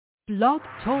Blog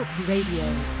Talk Radio.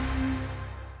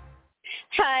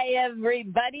 Hi,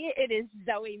 everybody. It is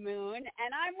Zoe Moon,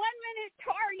 and I'm 1 minute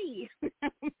tardy.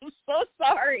 I'm so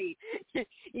sorry.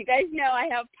 You guys know I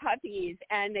have puppies,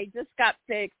 and they just got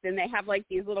fixed, and they have like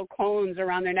these little cones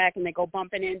around their neck, and they go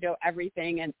bumping into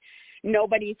everything, and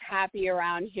nobody's happy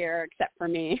around here except for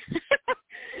me.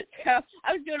 So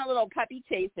I was doing a little puppy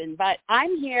chasing, but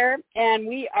I'm here, and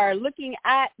we are looking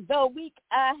at the week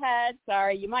ahead.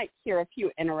 Sorry, you might hear a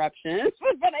few interruptions,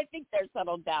 but I think they're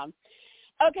settled down.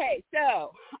 Okay,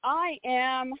 so I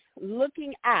am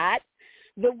looking at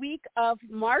the week of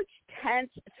March 10th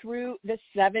through the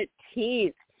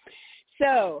 17th.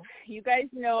 So you guys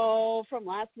know from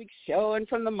last week's show and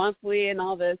from the monthly and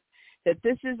all this that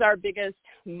this is our biggest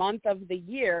month of the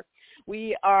year.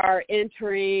 We are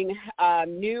entering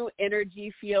new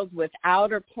energy fields with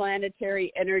outer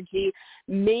planetary energy,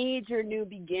 major new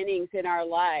beginnings in our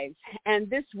lives. And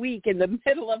this week in the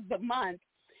middle of the month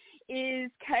is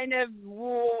kind of,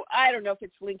 I don't know if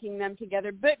it's linking them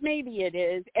together, but maybe it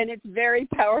is, and it's very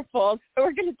powerful, so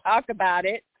we're going to talk about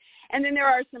it. And then there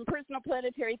are some personal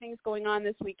planetary things going on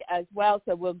this week as well,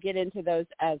 so we'll get into those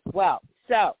as well.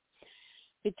 So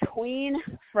between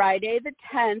Friday the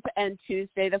 10th and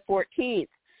Tuesday the 14th,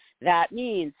 that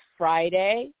means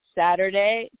Friday,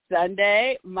 Saturday,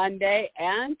 Sunday, Monday,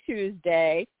 and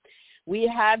Tuesday, we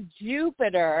have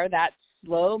Jupiter, that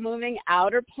slow-moving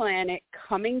outer planet,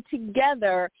 coming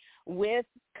together with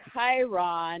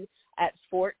CHIRON at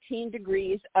 14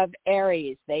 degrees of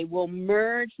Aries. They will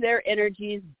merge their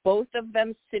energies, both of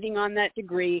them sitting on that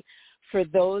degree, for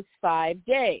those 5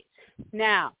 days.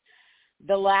 Now,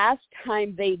 the last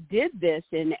time they did this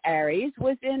in Aries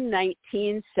was in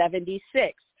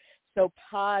 1976. So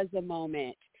pause a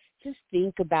moment. Just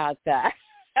think about that.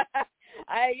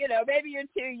 Maybe you're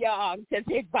too young to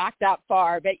think back that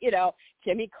far, but,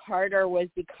 Jimmy Carter was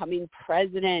becoming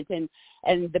president, and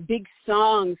the big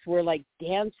songs were like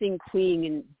Dancing Queen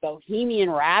and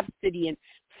Bohemian Rhapsody and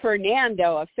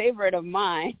Fernando, a favorite of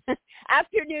mine.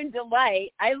 Afternoon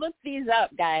Delight. I looked these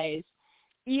up, guys.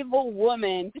 Evil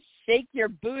Woman, Shake Your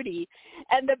Booty,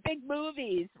 and the big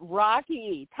movies,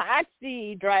 Rocky,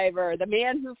 Taxi Driver, The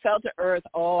Man Who Fell to Earth.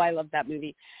 Oh, I love that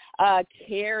movie.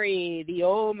 Carrie, The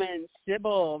Omen,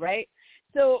 Sybil, right?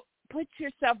 So put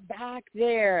yourself back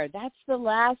there. That's the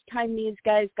last time these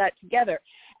guys got together.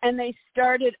 And they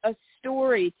started a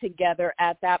story together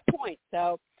at that point.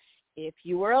 So if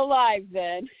you were alive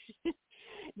then,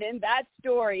 then that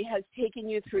story has taken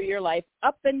you through your life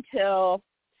up until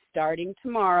starting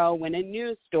tomorrow when a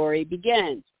new story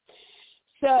begins.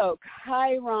 So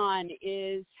CHIRON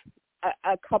is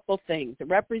a couple things. It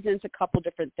represents a couple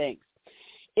different things.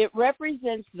 It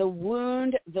represents the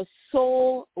wound, the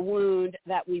soul wound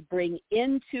that we bring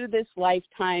into this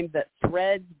lifetime that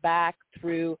threads back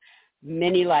through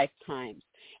many lifetimes,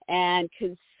 and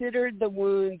considered the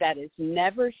wound that is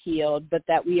never healed, but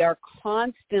that we are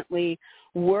constantly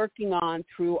working on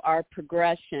through our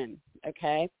progression,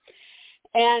 okay?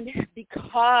 And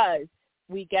because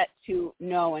we get to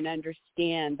know and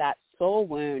understand that soul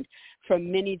wound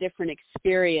from many different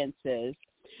experiences,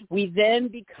 we then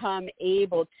become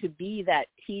able to be that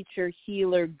teacher,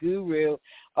 healer, guru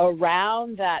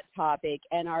around that topic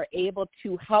and are able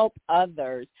to help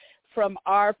others from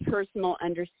our personal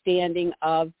understanding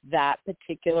of that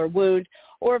particular wound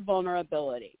or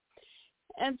vulnerability.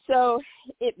 And so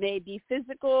it may be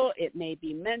physical, it may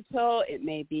be mental, it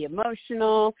may be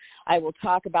emotional. I will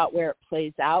talk about where it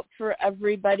plays out for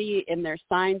everybody in their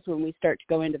signs when we start to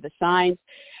go into the signs.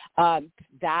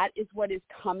 That is what is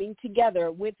coming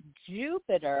together with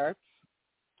Jupiter.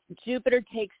 Jupiter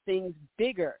takes things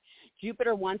bigger.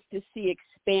 Jupiter wants to see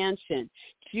expansion.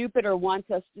 Jupiter wants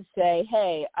us to say,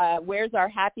 hey, where's our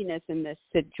happiness in this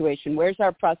situation? Where's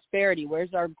our prosperity?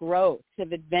 Where's our growth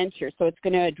of adventure? So it's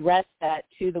going to address that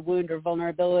to the wound or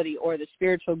vulnerability or the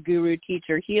spiritual guru,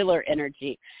 teacher, healer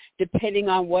energy, depending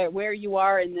on where you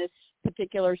are in this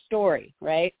particular story,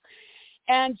 right?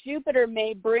 And Jupiter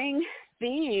may bring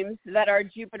themes that are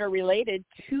Jupiter related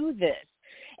to this.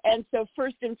 And so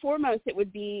first and foremost, it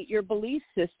would be your belief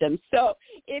system. So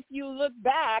if you look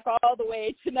back all the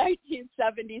way to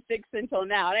 1976 until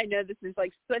now, and I know this is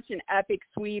like such an epic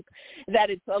sweep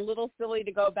that it's a little silly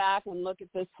to go back and look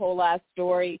at this whole last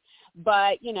story.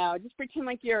 But, just pretend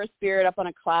like you're a spirit up on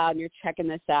a cloud and you're checking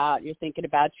this out. You're thinking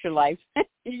about your life.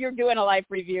 You're doing a life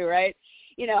review, right?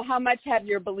 How much have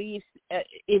your beliefs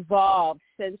evolved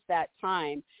since that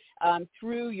time?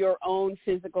 Through your own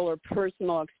physical or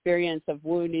personal experience of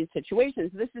wounding situations.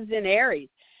 This is in Aries.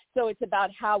 So it's about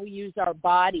how we use our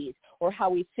bodies or how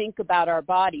we think about our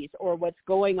bodies or what's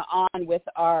going on with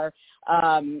our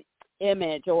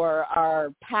image or our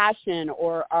passion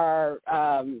or our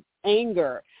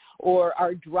anger or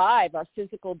our drive, our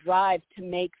physical drive to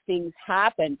make things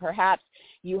happen. Perhaps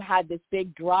you had this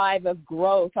big drive of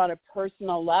growth on a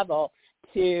personal level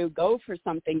to go for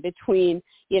something between,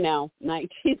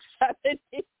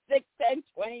 1976 and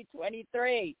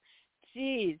 2023.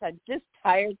 Geez, I'm just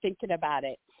tired thinking about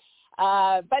it.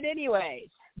 But anyways,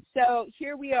 so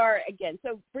here we are again.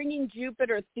 So bringing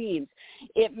Jupiter themes,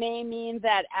 it may mean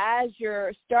that as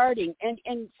you're starting, and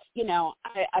I'm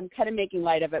kind of making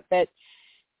light of it, but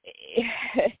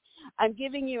I'm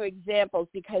giving you examples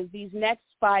because these next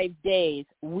 5 days,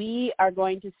 we are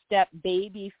going to step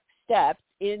baby steps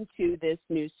into this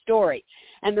new story.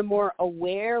 And the more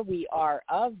aware we are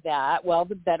of that, well,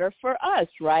 the better for us,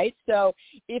 right? So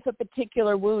if a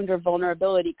particular wound or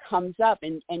vulnerability comes up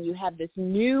and you have this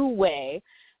new way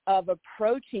of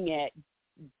approaching it,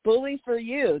 bully for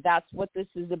you. That's what this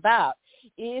is about.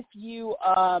 If you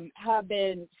have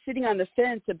been sitting on the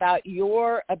fence about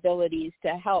your abilities to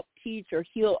help teach or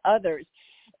heal others,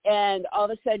 and all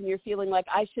of a sudden you're feeling like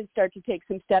I should start to take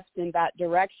some steps in that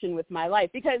direction with my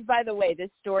life. Because, by the way, this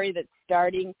story that's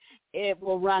starting, it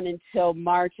will run until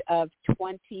March of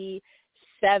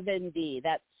 2070.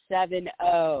 That's 70.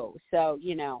 So,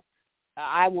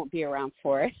 I won't be around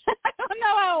for it. I don't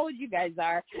know how old you guys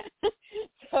are.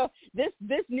 So this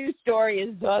new story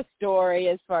is the story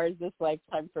as far as this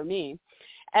lifetime for me.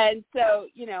 And so,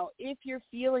 if you're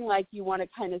feeling like you want to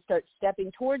kind of start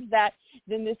stepping towards that,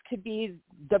 then this could be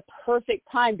the perfect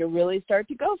time to really start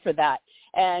to go for that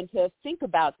and to think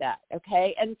about that,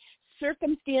 okay? And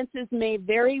circumstances may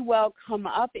very well come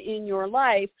up in your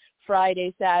life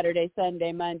Friday, Saturday,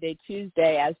 Sunday, Monday,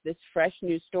 Tuesday, as this fresh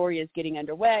new story is getting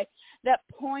underway, that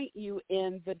point you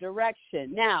in the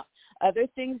direction. Now, other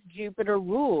things Jupiter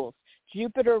rules.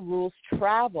 Jupiter rules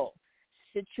travel,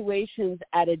 situations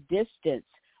at a distance,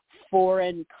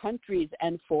 foreign countries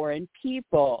and foreign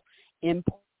people,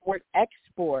 import,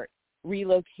 export,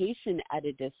 relocation at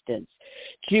a distance.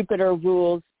 Jupiter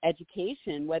rules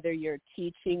education, whether you're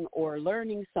teaching or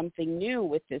learning something new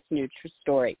with this new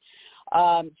story.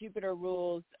 Jupiter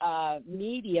rules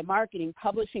media, marketing,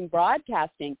 publishing,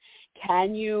 broadcasting.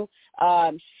 Can you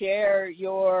share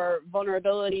your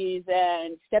vulnerabilities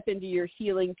and step into your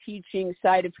healing, teaching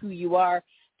side of who you are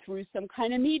through some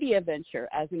kind of media venture,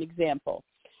 as an example?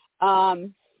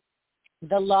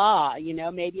 The law,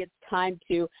 maybe it's time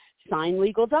to sign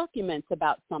legal documents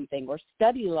about something or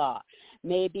study law.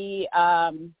 Maybe,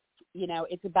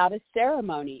 it's about a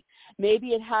ceremony. Maybe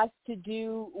it has to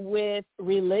do with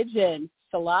religion,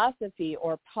 philosophy,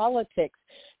 or politics,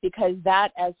 because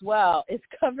that as well is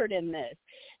covered in this.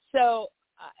 So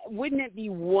wouldn't it be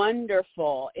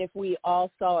wonderful if we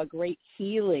all saw a great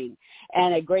healing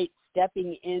and a great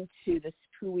stepping into this,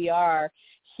 who we are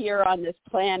here on this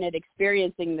planet,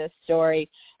 experiencing this story,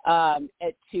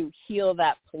 to heal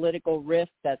that political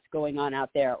rift that's going on out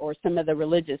there, or some of the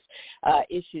religious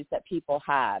issues that people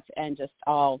have, and just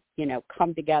all,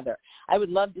 come together. I would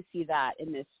love to see that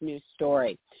in this new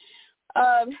story.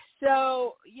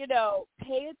 So,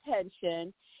 pay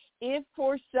attention. If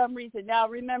for some reason, now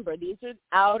remember, these are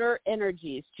outer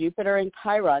energies, Jupiter and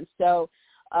Chiron. So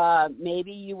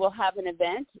maybe you will have an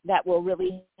event that will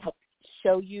really help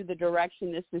show you the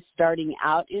direction this is starting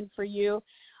out in for you,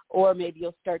 or maybe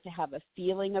you'll start to have a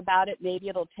feeling about it. Maybe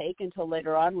it'll take until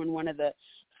later on when one of the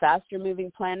faster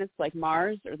moving planets like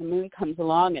Mars or the moon comes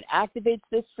along and activates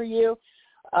this for you.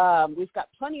 We've got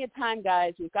plenty of time,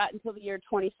 guys. We've got until the year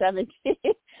 2017,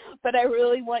 but I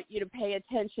really want you to pay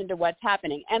attention to what's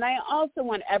happening. And I also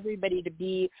want everybody to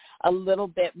be a little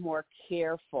bit more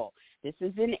careful. This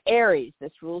is in Aries.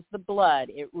 This rules the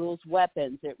blood. It rules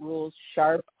weapons. It rules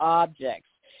sharp objects.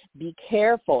 Be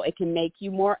careful. It can make you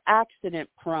more accident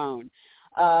prone.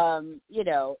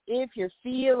 If you're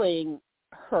feeling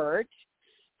hurt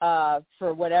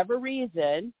for whatever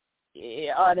reason,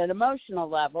 on an emotional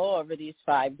level over these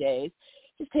 5 days,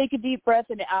 just take a deep breath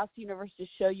and ask the universe to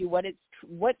show you what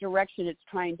direction it's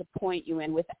trying to point you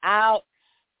in, without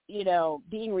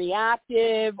being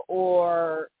reactive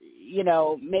or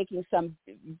making some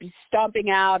stomping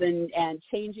out and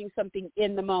changing something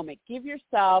in the moment. Give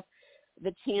yourself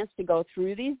the chance to go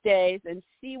through these days and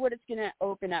see what it's going to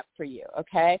open up for you.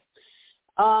 Okay.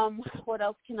 What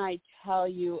else can I tell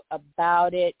you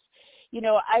about it?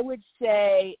 I would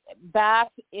say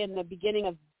back in the beginning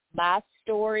of last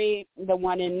story, the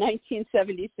one in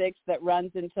 1976 that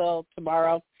runs until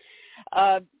tomorrow,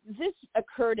 this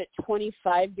occurred at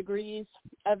 25 degrees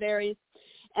of Aries.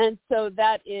 And so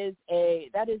that is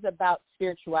about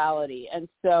spirituality. And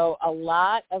so a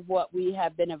lot of what we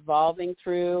have been evolving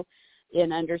through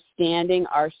in understanding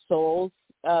our soul's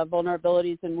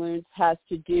vulnerabilities and wounds has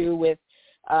to do with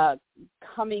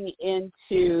coming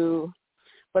into,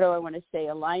 what do I want to say,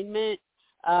 alignment,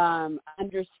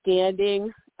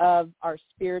 understanding of our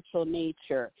spiritual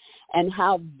nature and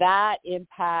how that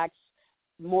impacts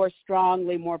more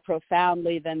strongly, more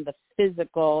profoundly than the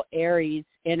physical Aries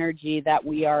energy that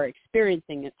we are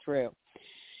experiencing it through.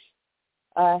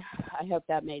 I hope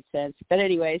that made sense. But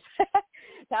anyways,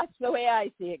 that's the way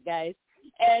I see it, guys.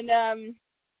 And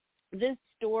this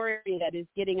story that is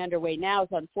getting underway now is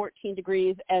on 14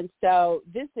 degrees. And so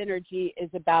this energy is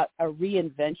about a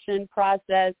reinvention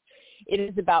process. It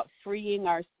is about freeing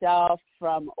ourselves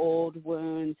from old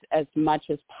wounds as much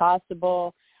as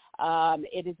possible.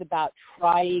 It is about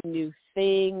trying new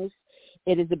things.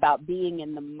 It is about being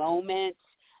in the moment.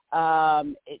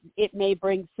 It may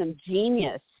bring some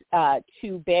genius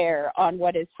to bear on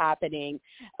what is happening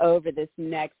over this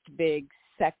next big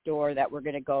sector that we're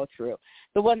going to go through.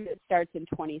 The one that starts in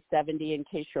 2070, in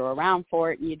case you're around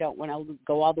for it and you don't want to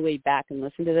go all the way back and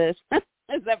listen to this,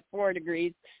 is at 4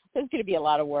 degrees. There's going to be a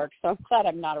lot of work, so I'm glad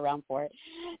I'm not around for it.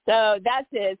 So that's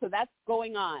it. So that's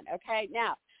going on. Okay,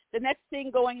 now, the next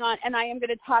thing going on, and I am going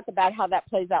to talk about how that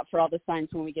plays out for all the signs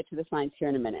when we get to the signs here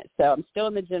in a minute. So I'm still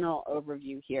in the general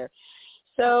overview here.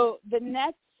 So the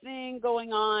next thing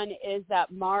going on is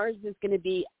that Mars is going to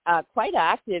be quite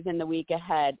active in the week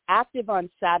ahead, active on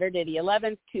Saturday the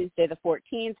 11th, Tuesday the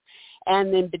 14th,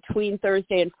 and then between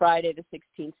Thursday and Friday the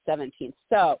 16th, 17th.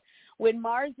 So when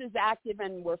Mars is active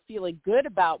and we're feeling good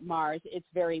about Mars, it's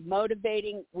very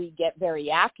motivating. We get very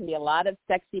acne, a lot of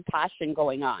sexy passion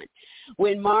going on.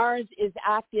 When Mars is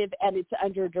active and it's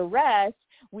under duress,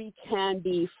 we can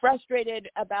be frustrated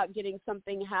about getting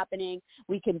something happening.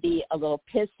 We can be a little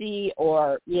pissy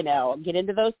or, get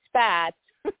into those spats,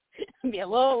 be a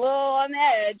little on the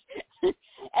edge.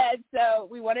 And so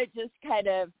we want to just kind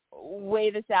of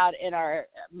weigh this out in our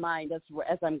mind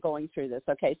as I'm going through this.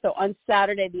 Okay, so on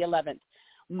Saturday the 11th,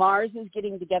 Mars is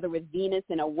getting together with Venus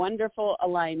in a wonderful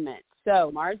alignment.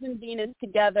 So Mars and Venus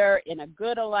together in a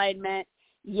good alignment.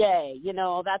 Yay,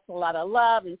 that's a lot of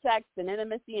love and sex and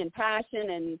intimacy and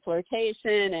passion and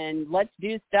flirtation and let's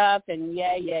do stuff and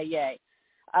yay.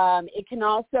 It can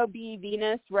also be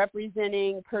Venus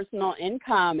representing personal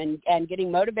income and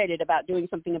getting motivated about doing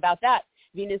something about that.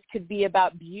 Venus could be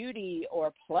about beauty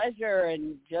or pleasure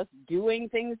and just doing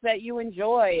things that you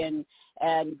enjoy and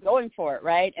going for it,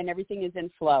 right? And everything is in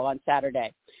flow on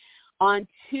Saturday. On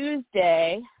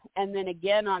Tuesday, and then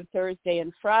again on Thursday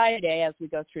and Friday as we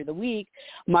go through the week,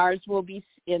 Mars will be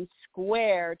in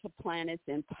square to planets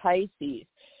in Pisces.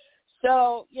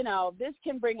 So, this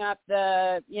can bring up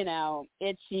the,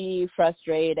 itchy,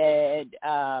 frustrated,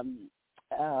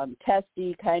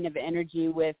 testy kind of energy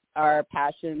with our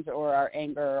passions or our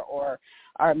anger or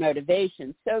our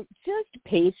motivations. So just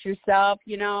pace yourself,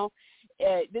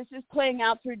 this is playing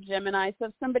out through Gemini. So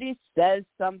if somebody says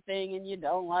something and you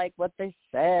don't like what they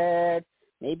said,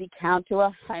 maybe count to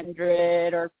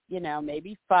 100 or,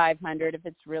 maybe 500 if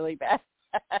it's really bad.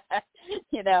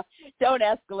 Don't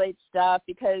escalate stuff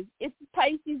because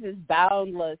Pisces is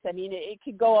boundless. I mean, it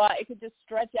could go on, it could just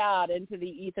stretch out into the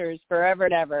ethers forever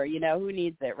and ever. Who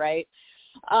needs it, right?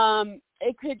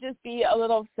 It could just be a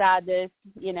little sadness,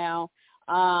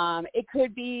 it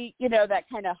could be, that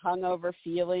kind of hungover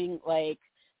feeling like,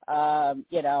 I'm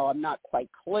not quite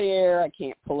clear. I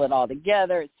can't pull it all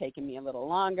together. It's taking me a little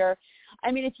longer.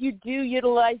 I mean, if you do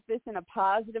utilize this in a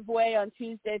positive way on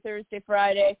Tuesday, Thursday,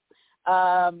 Friday,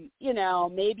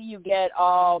 maybe you get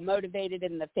all motivated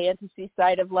in the fantasy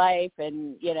side of life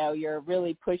and, you're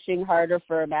really pushing harder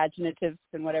for imaginatives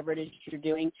and whatever it is you're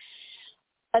doing.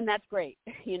 And that's great.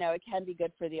 It can be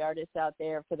good for the artists out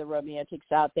there, for the romantics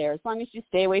out there, as long as you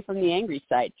stay away from the angry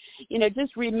side.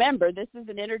 Just remember, this is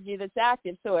an energy that's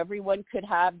active, so everyone could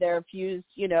have their fuse,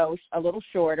 a little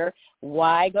shorter.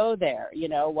 Why go there?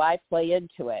 Why play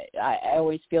into it? I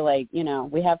always feel like,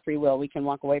 we have free will. We can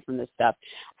walk away from this stuff.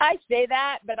 I say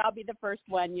that, but I'll be the first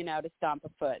one, to stomp a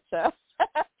foot. So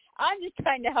I'm just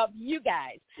trying to help you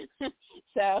guys.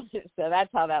 So that's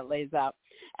how that lays out.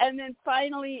 And then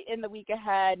finally, in the week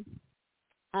ahead,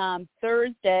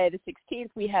 Thursday, the 16th,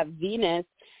 we have Venus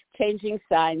changing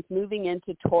signs, moving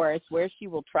into Taurus, where she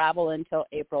will travel until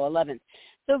April 11th.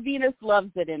 So Venus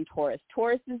loves it in Taurus.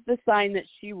 Taurus is the sign that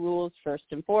she rules first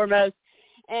and foremost.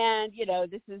 And,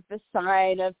 this is the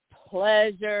sign of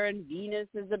pleasure, and Venus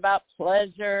is about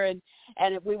pleasure.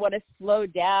 And if we want to slow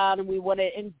down and we want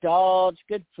to indulge,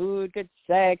 good food, good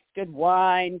sex, good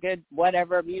wine, good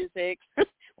whatever, music,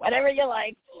 whatever you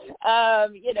like,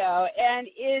 and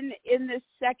in the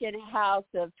second house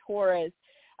of Taurus,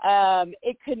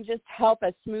 it can just help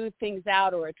us smooth things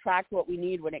out or attract what we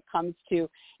need when it comes to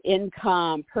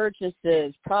income,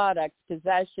 purchases, products,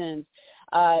 possessions.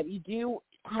 You do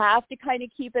have to kind of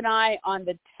keep an eye on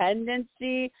the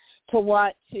tendency to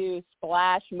want to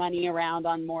splash money around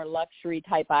on more luxury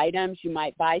type items. You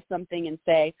might buy something and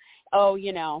say, oh,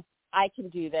 I can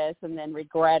do this, and then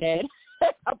regret it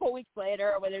a couple weeks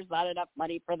later when there's not enough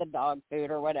money for the dog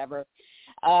food or whatever.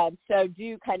 So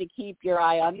do kind of keep your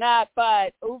eye on that.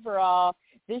 But overall,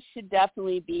 this should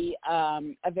definitely be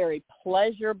a very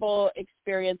pleasurable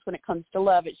experience when it comes to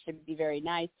love. It should be very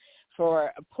nice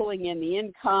for pulling in the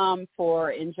income,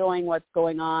 for enjoying what's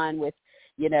going on with,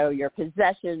 your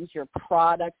possessions, your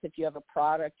products, if you have a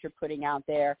product you're putting out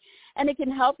there. And it can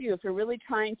help you if you're really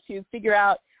trying to figure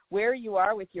out where you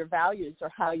are with your values, or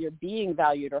how you're being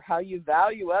valued, or how you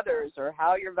value others, or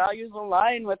how your values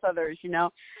align with others.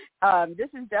 This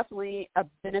is definitely a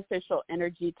beneficial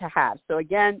energy to have. So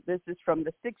again, this is from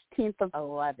the 16th of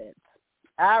 11th.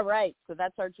 All right. So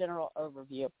that's our general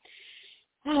overview.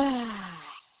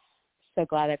 So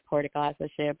glad I poured a glass of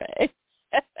champagne.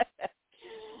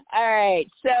 All right.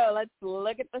 So let's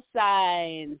look at the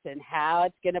signs and how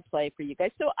it's going to play for you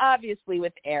guys. So obviously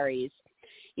with Aries,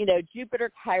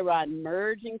 Jupiter, CHIRON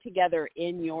merging together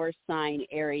in your sign,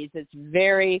 Aries. It's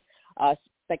very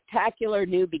spectacular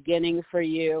new beginning for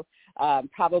you.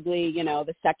 Probably,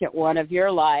 the second one of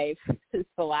your life, since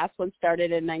the last one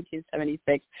started in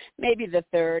 1976, maybe the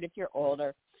third if you're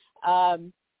older.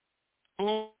 And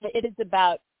it is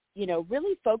about,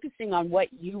 really focusing on what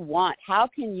you want. How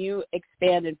can you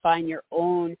expand and find your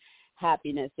own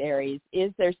happiness, Aries?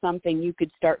 Is there something you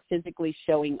could start physically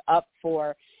showing up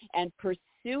for and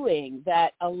pursuing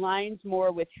that aligns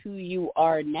more with who you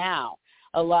are now,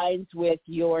 aligns with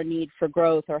your need for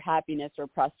growth or happiness or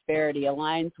prosperity,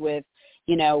 aligns with,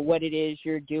 what it is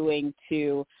you're doing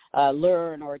to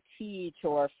learn or teach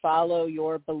or follow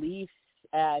your beliefs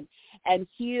and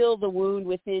heal the wound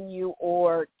within you,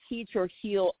 or teach or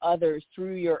heal others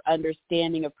through your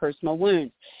understanding of personal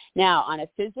wounds. Now, on a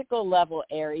physical level,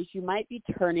 Aries, you might be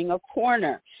turning a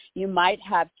corner. You might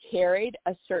have carried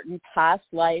a certain past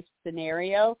life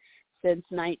scenario since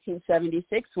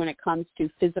 1976 when it comes to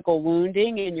physical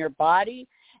wounding in your body,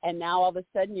 and now all of a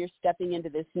sudden you're stepping into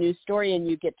this new story and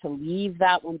you get to leave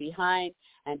that one behind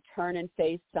and turn and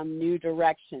face some new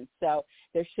direction. So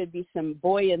there should be some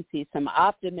buoyancy, some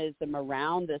optimism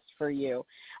around this for you.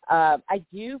 I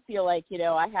do feel like,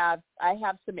 I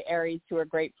have some Aries who are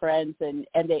great friends, and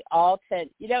they all tend,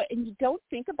 and you don't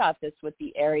think about this with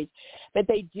the Aries, but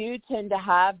they do tend to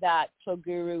have that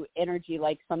guru energy,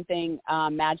 like something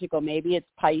magical. Maybe it's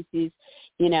Pisces,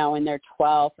 in their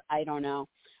 12th. I don't know.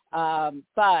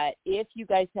 But if you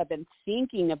guys have been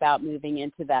thinking about moving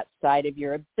into that side of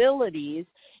your abilities,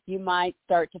 you might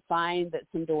start to find that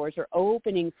some doors are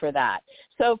opening for that.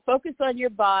 So focus on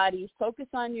your body, focus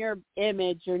on your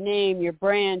image, your name, your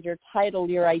brand, your title,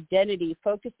 your identity.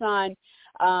 Focus on,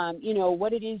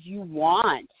 what it is you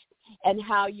want and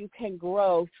how you can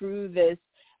grow through this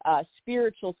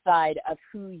spiritual side of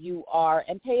who you are,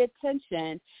 and pay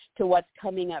attention to what's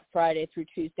coming up Friday through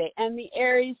Tuesday. And the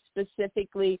Aries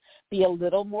specifically, be a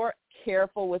little more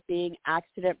careful with being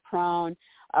accident prone,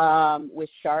 with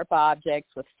sharp objects,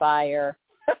 with fire.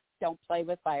 Don't play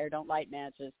with fire. Don't light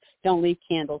matches. Don't leave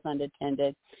candles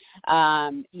unattended.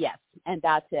 Yes, and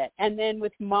that's it. And then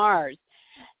with Mars,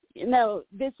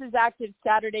 this is active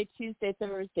Saturday, Tuesday,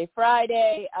 Thursday,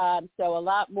 Friday, so a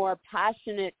lot more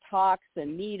passionate talks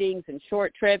and meetings and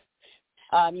short trips.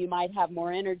 You might have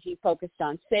more energy focused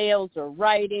on sales or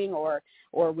writing or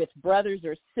with brothers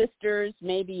or sisters.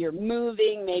 Maybe you're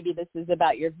moving. Maybe this is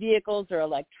about your vehicles or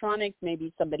electronics.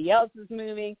 Maybe somebody else is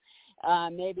moving.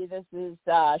 Maybe this is,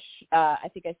 I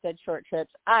think I said short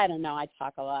trips. I don't know. I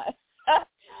talk a lot.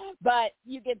 But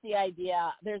you get the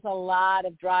idea. There's a lot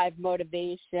of drive,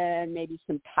 motivation, maybe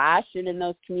some passion in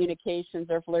those communications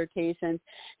or flirtations.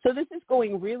 So this is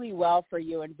going really well for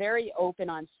you and very open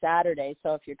on Saturday.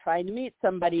 So if you're trying to meet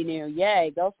somebody new,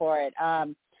 yay, go for it.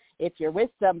 If you're with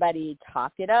somebody,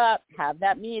 talk it up, have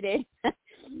that meeting.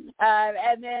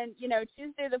 And then,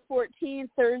 Tuesday the 14th,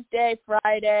 Thursday,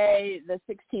 Friday, the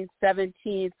 16th,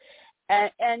 17th. And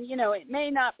it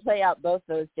may not play out both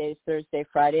those days, Thursday,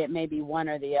 Friday. It may be one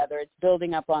or the other. It's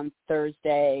building up on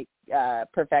Thursday,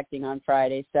 perfecting on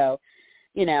Friday. So,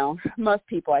 most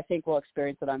people, I think, will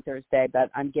experience it on Thursday, but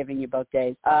I'm giving you both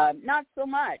days. Not so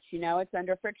much, it's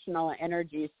under frictional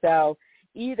energy. So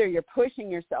either you're pushing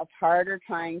yourself harder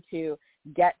trying to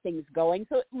get things going.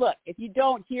 So, look, if you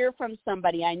don't hear from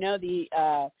somebody, I know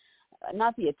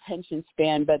not the attention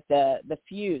span, but the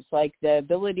fuse, like the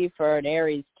ability for an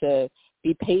Aries to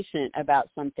be patient about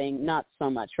something, not so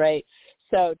much, right?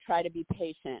 So try to be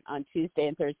patient on Tuesday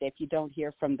and Thursday if you don't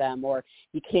hear from them, or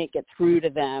you can't get through to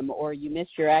them, or you miss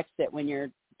your exit when you're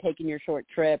taking your short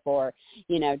trip, or,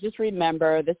 just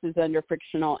remember this is under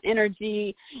frictional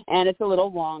energy and it's a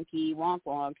little wonky,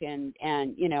 wonk,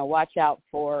 and watch out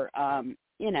for,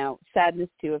 sadness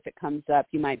too. If it comes up,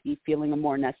 you might be feeling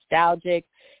more nostalgic.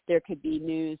 There could be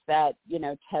news that,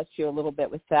 tests you a little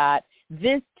bit with that.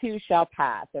 This too shall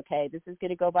pass, okay? This is going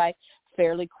to go by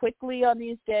fairly quickly on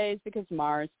these days because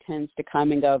Mars tends to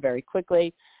come and go very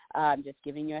quickly. Just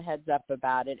giving you a heads up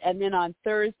about it. And then on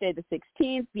Thursday, the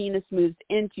 16th, Venus moves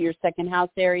into your second house,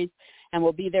 Aries, and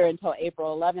will be there until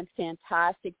April 11th.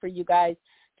 Fantastic for you guys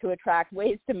to attract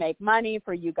ways to make money,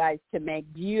 for you guys to make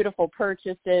beautiful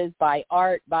purchases, buy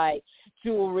art, buy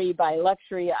jewelry, buy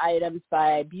luxury items,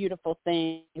 buy beautiful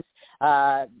things,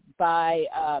 buy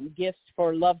gifts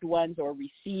for loved ones, or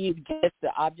receive gifts,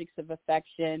 the objects of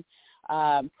affection.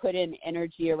 Put in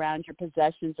energy around your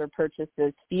possessions or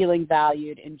purchases, feeling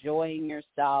valued, enjoying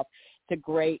yourself. It's a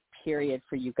great period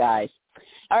for you guys.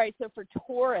 All right, so for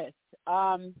Taurus,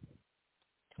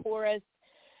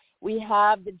 we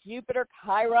have the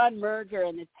Jupiter-Chiron merger,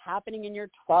 and it's happening in your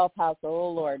 12th house. Oh,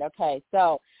 Lord. Okay,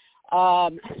 so I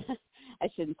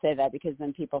shouldn't say that because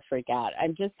then people freak out.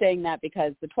 I'm just saying that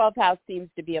because the 12th house seems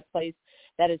to be a place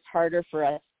that is harder for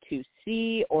us to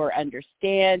see or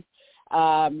understand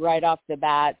right off the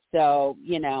bat. So,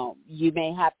 you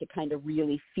may have to kind of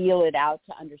really feel it out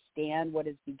to understand what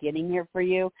is beginning here for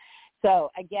you.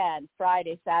 So, again,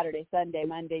 Friday, Saturday, Sunday,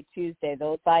 Monday, Tuesday,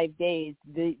 those 5 days,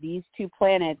 these two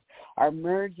planets are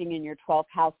merging in your 12th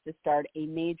house to start a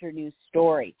major new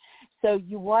story. So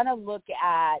you want to look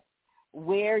at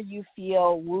where you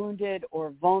feel wounded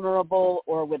or vulnerable,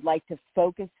 or would like to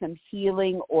focus some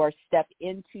healing or step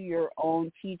into your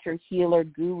own teacher, healer,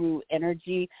 guru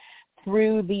energy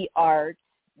through the arts,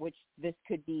 which this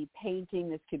could be painting,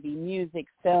 this could be music,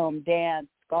 film, dance,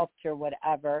 sculpture,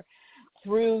 whatever,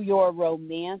 through your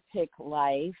romantic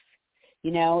life.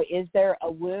 Is there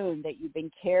a wound that you've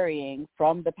been carrying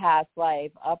from the past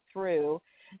life up through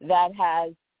that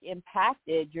has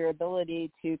impacted your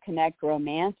ability to connect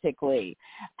romantically?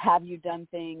 Have you done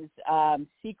things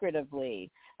secretively?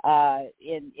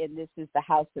 In this is the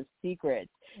House of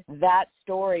Secrets. That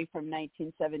story from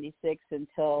 1976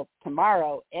 until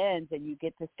tomorrow ends, and you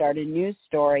get to start a new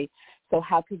story. So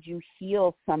how could you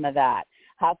heal some of that?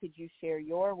 How could you share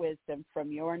your wisdom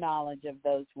from your knowledge of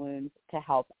those wounds to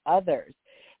help others?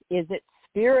 Is it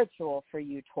spiritual for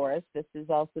you, Taurus? This is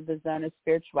also the zone of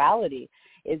spirituality.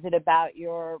 Is it about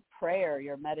your prayer,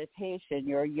 your meditation,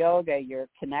 your yoga, your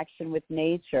connection with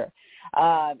nature?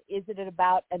 Is it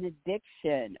about an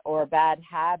addiction or a bad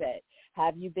habit?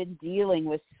 Have you been dealing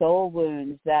with soul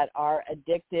wounds that are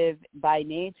addictive by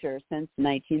nature since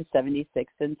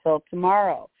 1976 until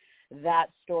tomorrow? That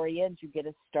story ends. You get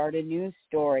to start a new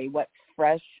story. What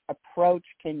fresh approach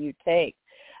can you take?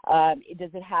 Does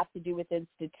it have to do with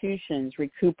institutions,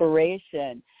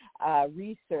 recuperation,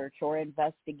 research, or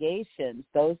investigations?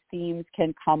 Those themes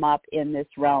can come up in this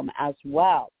realm as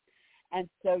well. And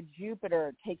so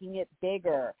Jupiter taking it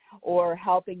bigger, or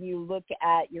helping you look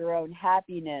at your own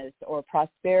happiness or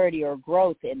prosperity or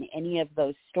growth in any of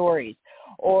those stories,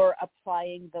 or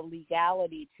applying the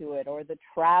legality to it, or the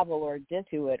travel or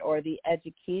to it, or the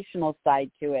educational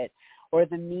side to it, or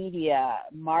the media,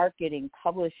 marketing,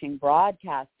 publishing,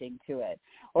 broadcasting to it.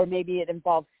 Or maybe it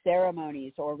involves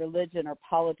ceremonies or religion or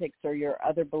politics or your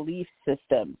other belief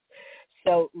systems.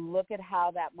 So look at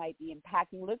how that might be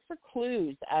impacting. Look for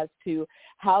clues as to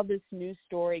how this new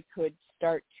story could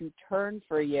start to turn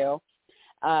for you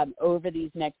over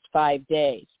these next 5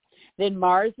 days. Then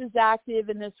Mars is active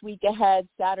in this week ahead,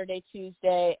 Saturday,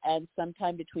 Tuesday, and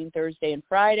sometime between Thursday and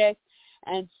Friday.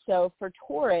 And so for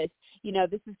Taurus,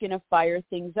 this is going to fire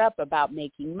things up about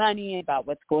making money, about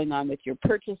what's going on with your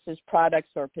purchases, products,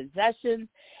 or possessions.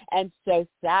 And so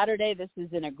Saturday, this is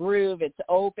in a groove. It's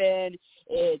open.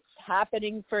 It's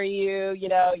happening for you.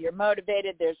 You're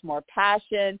motivated. There's more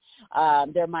passion.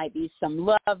 There might be some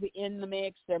love in the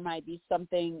mix. There might be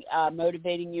something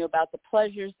motivating you about the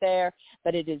pleasures there,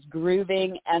 but it is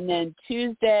grooving. And then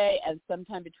Tuesday and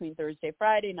sometime between Thursday,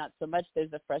 Friday, not so much.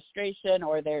 There's a frustration,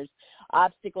 or there's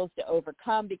obstacles to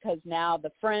overcome because now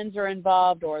the friends are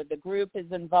involved, or the group is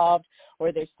involved,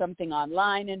 or there's something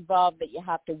online involved that you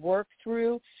have to work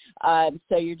through.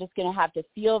 So you're just going to have to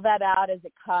feel that out as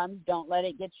it comes. Don't let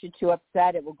it get you too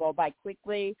upset. It will go by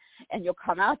quickly, and you'll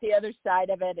come out the other side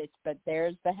of it. But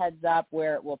there's the heads up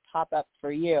where it will pop up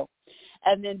for you.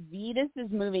 And then Venus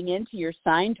is moving into your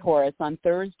sign, Taurus, on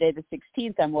Thursday the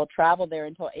 16th, and will travel there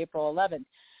until April 11th.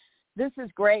 this is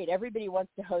great. Everybody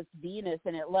wants to host Venus,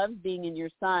 and it loves being in your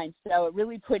sign. So it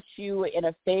really puts you in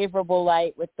a favorable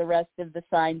light with the rest of the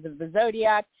signs of the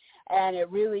zodiac, and it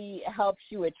really helps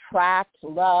you attract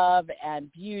love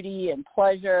and beauty and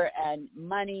pleasure and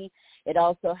money. It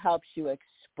also helps you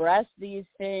express these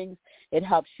things. It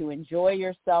helps you enjoy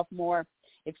yourself more.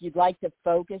 If you'd like to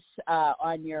focus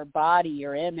on your body,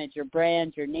 your image, your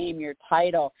brand, your name, your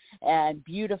title, and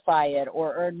beautify it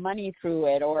or earn money through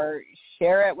it or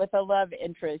share it with a love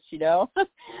interest,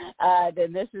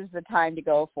 then this is the time to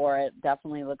go for it.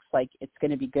 Definitely looks like it's going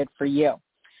to be good for you.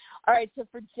 All right, so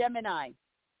for Gemini,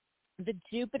 the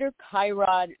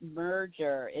Jupiter-Chiron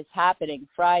merger is happening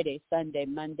Friday, Sunday,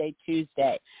 Monday,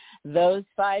 Tuesday. Those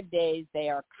 5 days, they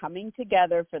are coming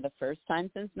together for the first time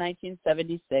since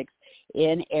 1976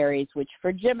 in Aries, which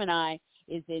for Gemini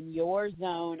is in your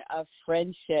zone of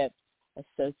friendships,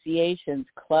 associations,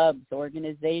 clubs,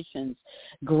 organizations,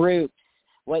 groups,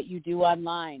 what you do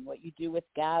online, what you do with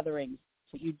gatherings,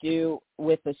 what you do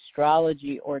with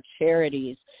astrology or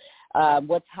charities,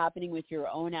 what's happening with your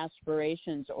own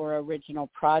aspirations or original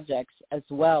projects as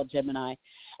well, Gemini.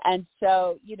 And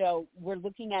so, we're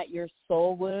looking at your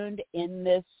soul wound in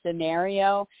this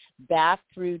scenario back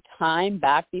through time,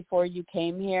 back before you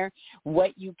came here,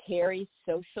 what you carry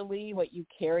socially, what you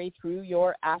carry through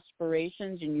your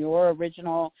aspirations and your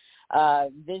original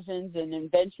visions and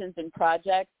inventions and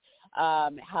projects,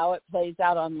 how it plays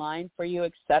out online for you,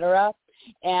 etc.,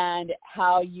 and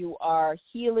how you are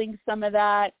healing some of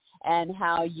that, and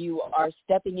how you are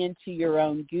stepping into your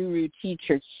own guru,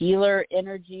 teacher, healer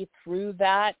energy through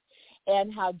that,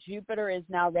 and how Jupiter is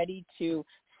now ready to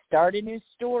start a new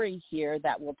story here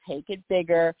that will take it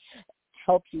bigger,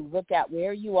 help you look at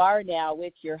where you are now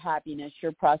with your happiness,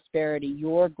 your prosperity,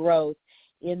 your growth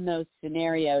in those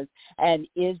scenarios, and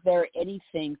is there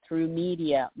anything through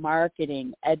media,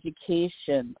 marketing,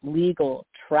 education, legal,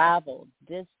 travel,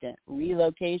 distant,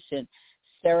 relocation,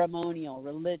 ceremonial,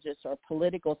 religious, or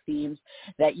political themes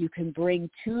that you can bring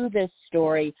to this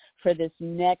story for this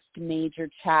next major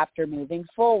chapter moving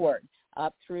forward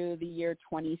up through the year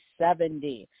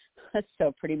 2070.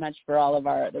 So pretty much for all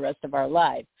of the rest of our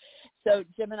lives. So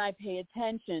Gemini, pay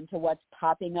attention to what's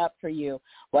popping up for you,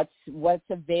 what's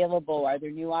available. Are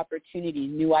there new opportunities,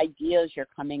 new ideas you're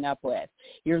coming up with?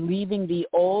 You're leaving the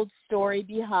old story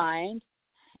behind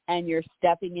and you're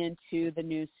stepping into the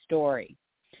new story.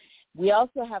 We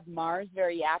also have Mars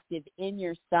very active in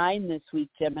your sign this week,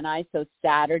 Gemini, so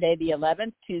Saturday the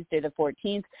 11th, Tuesday the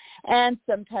 14th, and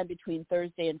sometime between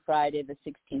Thursday and Friday the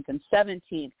 16th and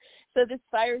 17th. So this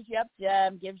fires you up,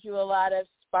 Gem, gives you a lot of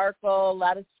sparkle, a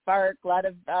lot of spark, a lot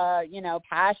of,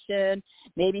 passion,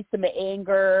 maybe some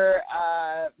anger,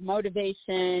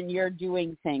 motivation. You're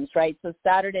doing things, right? So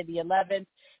Saturday the 11th,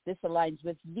 this aligns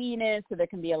with Venus, so there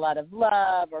can be a lot of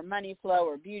love or money flow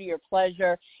or beauty or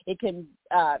pleasure. It can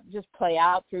just play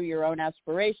out through your own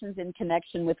aspirations in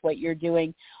connection with what you're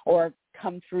doing, or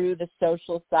come through the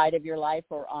social side of your life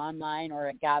or online or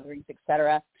at gatherings,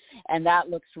 etc. And that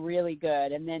looks really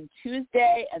good. And then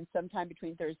Tuesday and sometime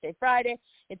between Thursday, Friday,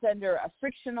 it's under a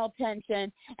frictional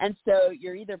tension. And so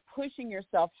you're either pushing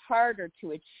yourself harder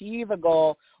to achieve a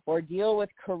goal or deal with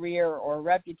career or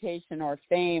reputation or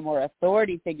fame or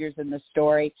authority figures in the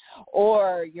story,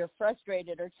 or you're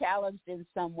frustrated or challenged in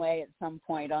some way at some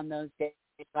point on those days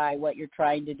by what you're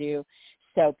trying to do.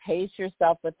 So pace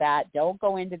yourself with that. Don't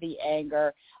go into the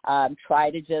anger.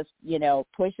 Try to just,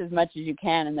 push as much as you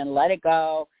can and then let it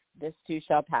go. This too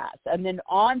shall pass. And then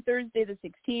on Thursday the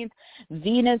 16th,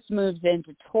 Venus moves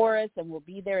into Taurus and will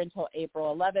be there until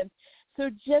April 11th. So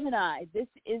Gemini, this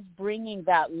is bringing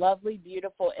that lovely,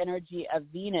 beautiful energy of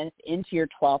Venus into your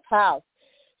 12th house.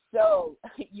 So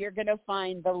you're going to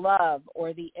find the love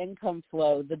or the income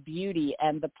flow, the beauty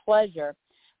and the pleasure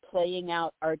playing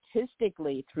out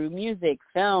artistically through music,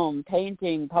 film,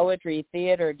 painting, poetry,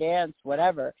 theater, dance,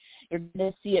 whatever. You're going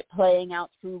to see it playing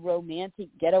out through romantic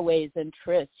getaways and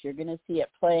trysts. You're going to see it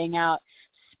playing out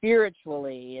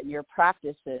spiritually in your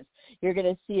practices. You're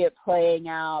going to see it playing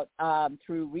out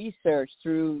through research,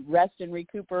 through rest and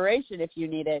recuperation if you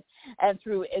need it, and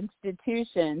through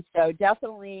institutions. So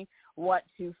definitely want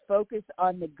to focus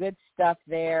on the good stuff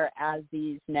there as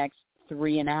these next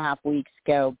 3.5 weeks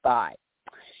go by.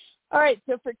 All right,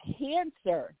 so for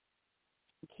Cancer,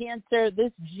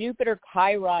 this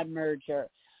Jupiter-Chiron merger,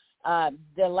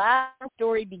 the last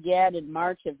story began in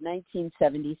March of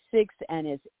 1976 and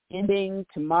is ending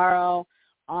tomorrow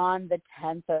on the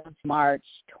 10th of March,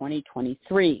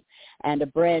 2023. And a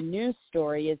brand new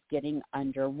story is getting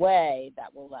underway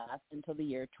that will last until the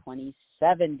year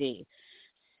 2070.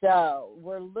 So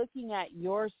we're looking at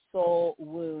your soul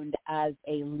wound as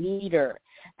a leader,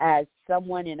 as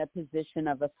someone in a position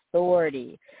of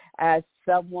authority, as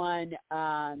someone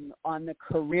on the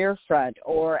career front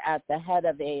or at the head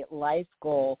of a life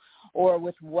goal, or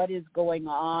with what is going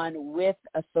on with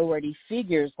authority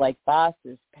figures like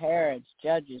bosses, parents,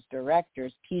 judges,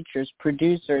 directors, teachers,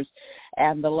 producers,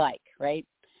 and the like, right?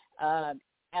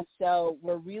 And so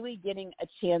we're really getting a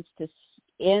chance to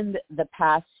end the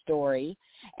past story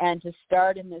and to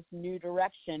start in this new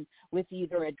direction with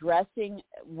either addressing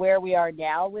where we are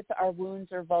now with our wounds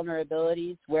or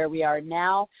vulnerabilities, where we are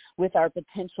now with our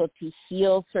potential to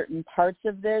heal certain parts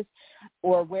of this,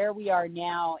 or where we are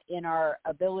now in our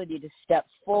ability to step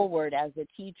forward as a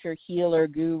teacher, healer,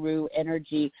 guru,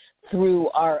 energy through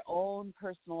our own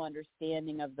personal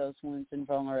understanding of those wounds and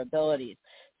vulnerabilities.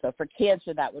 So for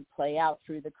Cancer, that would play out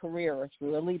through the career or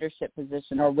through a leadership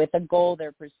position or with a goal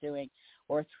they're pursuing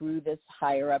or through this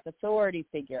higher up authority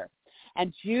figure.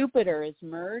 And Jupiter is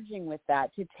merging with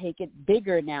that to take it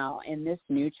bigger now in this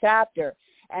new chapter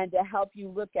and to help you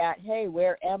look at, hey,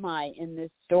 where am I in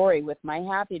this story with my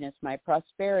happiness, my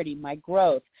prosperity, my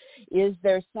growth? Is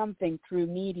there something through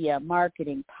media,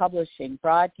 marketing, publishing,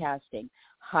 broadcasting,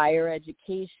 higher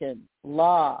education,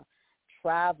 law,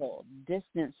 travel,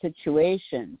 distant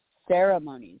situations,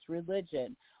 ceremonies,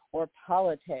 religion, or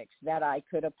politics that I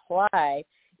could apply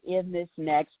in this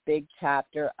next big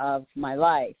chapter of my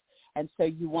life? And so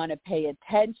you want to pay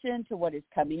attention to what is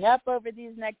coming up over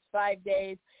these next 5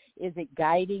 days. Is it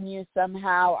guiding you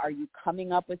somehow? Are you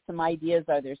coming up with some ideas?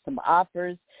 Are there some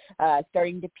offers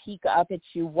starting to peek up at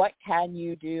you? What can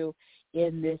you do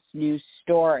in this new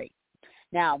story?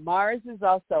 Now, Mars is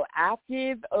also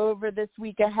active over this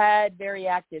week ahead, very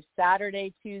active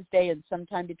Saturday, Tuesday, and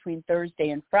sometime between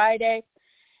Thursday and Friday.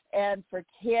 And for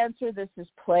Cancer, this is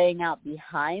playing out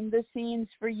behind the scenes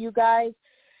for you guys.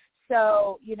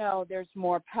 So, you know, there's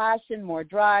more passion, more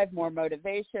drive, more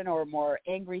motivation, or more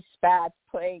angry spats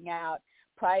playing out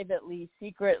privately,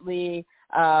 secretly,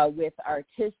 with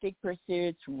artistic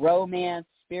pursuits, romance,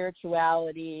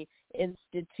 spirituality,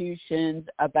 institutions,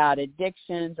 about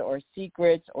addictions or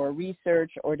secrets or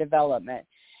research or development.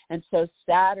 And so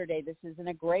Saturday, this isn't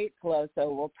a great flow,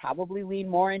 so we'll probably lean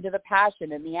more into the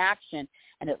passion and the action,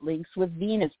 and it links with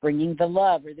Venus, bringing the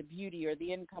love or the beauty or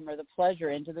the income or the pleasure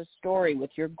into the story with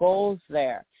your goals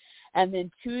there. And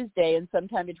then Tuesday and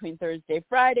sometime between Thursday,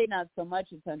 Friday, not so much.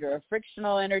 It's under a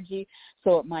frictional energy,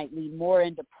 so it might lean more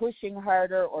into pushing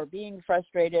harder or being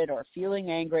frustrated or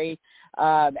feeling angry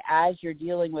as you're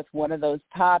dealing with one of those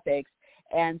topics,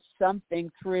 and something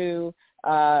through,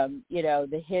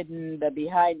 the hidden, the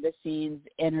behind-the-scenes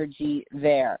energy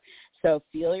there. So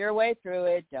feel your way through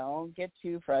it. Don't get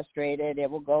too frustrated. It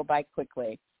will go by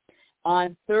quickly.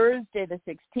 On Thursday, the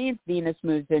 16th, Venus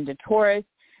moves into Taurus.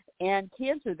 And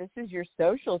Cancer, this is your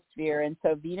social sphere, and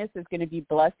so Venus is going to be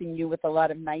blessing you with a lot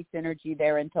of nice energy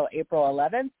there until April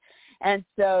 11th. And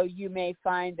so you may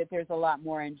find that there's a lot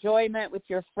more enjoyment with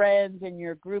your friends and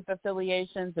your group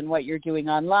affiliations and what you're doing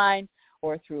online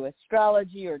or through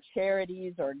astrology or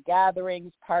charities or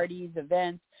gatherings, parties,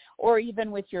 events, or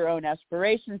even with your own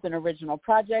aspirations and original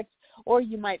projects. Or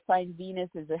you might find Venus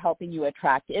is helping you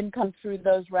attract income through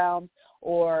those realms,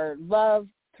 or love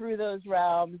through those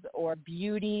realms, or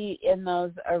beauty in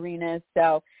those arenas.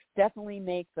 So definitely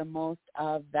make the most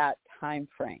of that time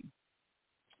frame.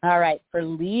 All right, for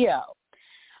Leo.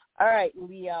 All right,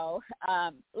 Leo,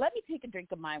 let me take a drink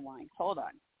of my wine. Hold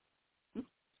on.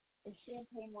 Is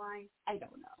champagne wine? I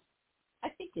don't know. I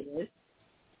think it is.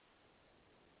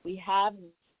 We have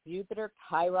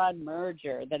Jupiter-Chiron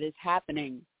merger that is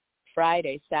happening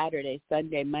Friday, Saturday,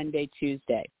 Sunday, Monday,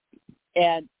 Tuesday.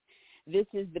 And this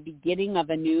is the beginning of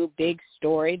a new big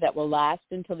story that will last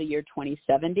until the year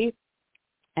 2070.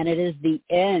 And it is the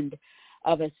end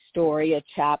of a story, a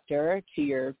chapter to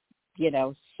your,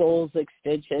 soul's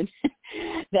extension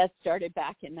that started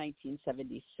back in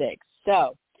 1976.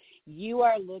 So you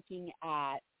are looking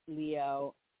at,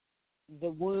 Leo, the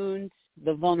wounds,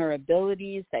 the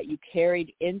vulnerabilities that you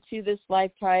carried into this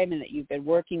lifetime and that you've been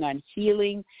working on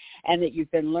healing and that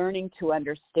you've been learning to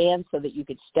understand so that you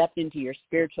could step into your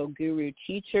spiritual guru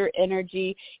teacher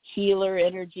energy, healer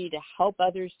energy to help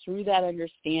others through that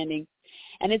understanding.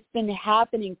 And it's been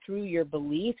happening through your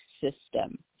belief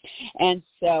system. And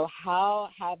so how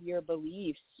have your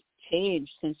beliefs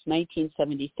changed since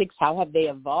 1976? How have they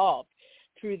evolved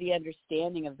through the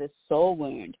understanding of this soul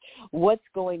wound? What's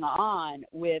going on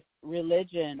with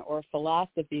religion or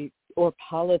philosophy or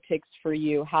politics for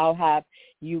you? How have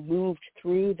you moved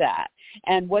through that?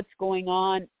 And what's going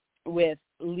on with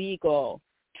legal,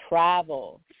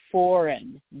 travel,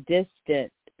 foreign,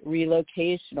 distant,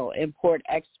 relocational,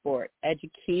 import-export,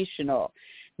 educational,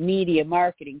 media,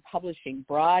 marketing, publishing,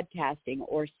 broadcasting,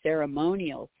 or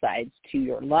ceremonial sides to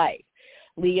your life.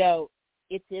 Leo,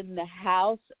 it's in the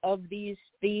house of these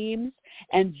themes,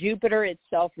 and Jupiter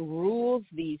itself rules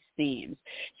these themes.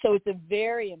 So it's a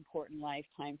very important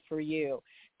lifetime for you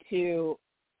to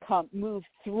move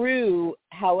through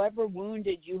however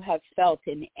wounded you have felt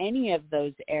in any of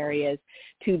those areas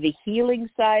to the healing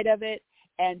side of it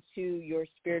and to your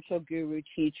spiritual guru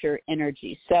teacher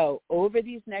energy. So over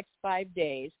these next 5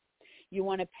 days, you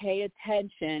want to pay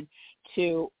attention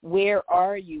to where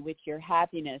are you with your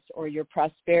happiness or your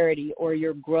prosperity or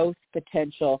your growth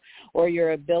potential or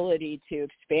your ability to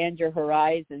expand your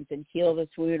horizons and heal this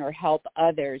wound or help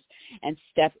others and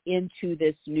step into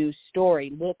this new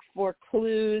story. Look for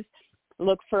clues,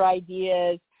 look for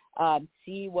ideas,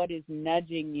 see what is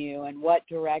nudging you and what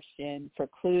direction for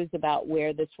clues about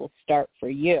where this will start for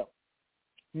you.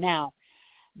 Now,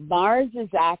 Mars is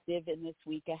active in this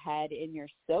week ahead in your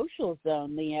social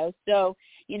zone, Leo. So,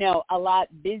 a lot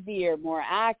busier, more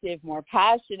active, more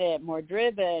passionate, more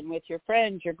driven with your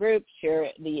friends, your groups,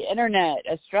 the internet,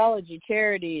 astrology,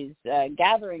 charities,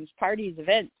 gatherings, parties,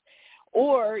 events.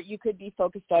 Or you could be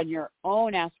focused on your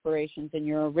own aspirations and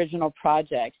your original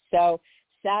projects. So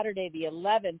Saturday the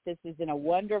 11th, this is in a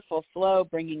wonderful flow,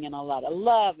 bringing in a lot of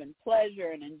love and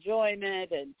pleasure and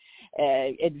enjoyment and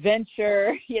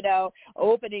adventure,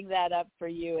 opening that up for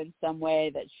you in some way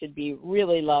that should be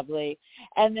really lovely.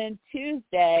 And then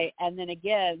Tuesday, and then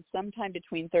again, sometime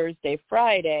between Thursday,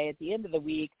 Friday, at the end of the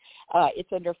week,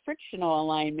 it's under frictional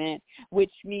alignment,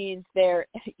 which means there's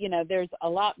a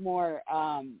lot more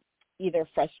either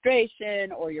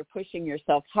frustration or you're pushing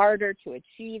yourself harder to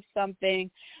achieve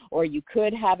something, or you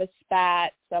could have a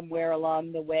spat somewhere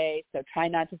along the way. So try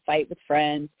not to fight with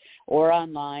friends or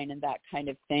online and that kind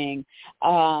of thing.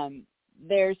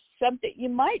 There's something you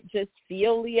might just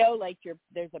feel, Leo, like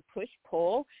there's a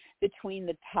push-pull between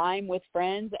the time with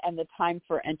friends and the time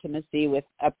for intimacy with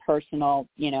a personal,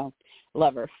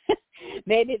 lover.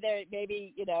 maybe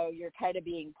you're kind of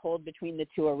being pulled between the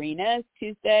two arenas,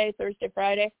 Tuesday, Thursday,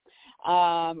 Friday,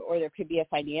 or there could be a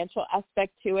financial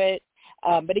aspect to it.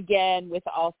 But again, with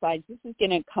all signs, this is going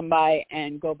to come by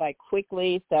and go by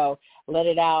quickly. So let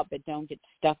it out, but don't get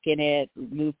stuck in it.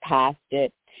 Move past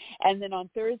it. And then on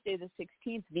Thursday, the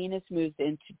 16th, Venus moves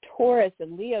into Taurus.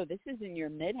 And Leo, this is in your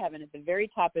midheaven at the very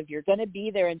top of you're going to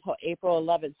be there until April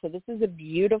 11th. So this is a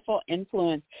beautiful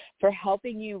influence for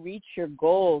helping you reach your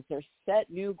goals or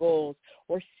set new goals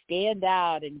or stand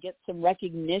out and get some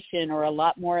recognition or a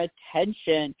lot more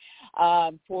attention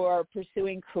for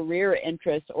pursuing career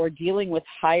interests or dealing with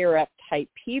higher up type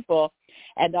people.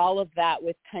 And all of that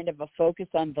with kind of a focus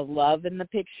on the love in the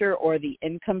picture or the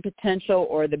income potential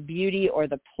or the beauty or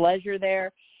the pleasure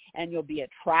there. And you'll be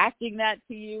attracting that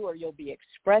to you or you'll be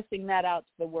expressing that out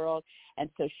to the world. And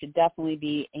so should definitely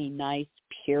be a nice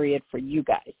period for you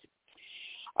guys.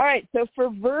 All right, so for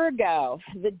Virgo,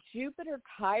 the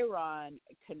Jupiter-Chiron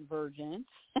convergence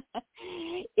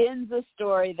ends a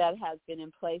story that has been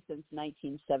in place since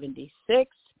 1976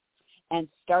 and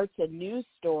starts a new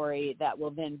story that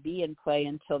will then be in play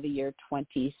until the year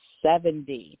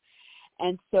 2070.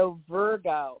 And so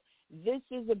Virgo, this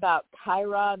is about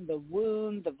Chiron, the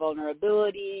wound, the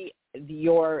vulnerability,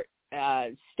 your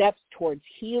steps towards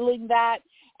healing that,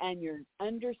 and your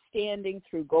understanding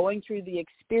through going through the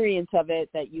experience of it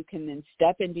that you can then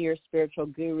step into your spiritual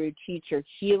guru, teacher,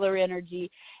 healer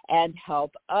energy and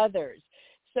help others.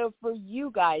 So for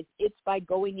you guys, it's by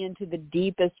going into the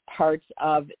deepest parts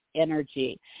of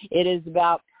energy. It is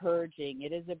about purging.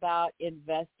 It is about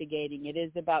investigating. It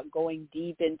is about going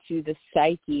deep into the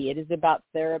psyche. It is about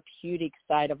therapeutic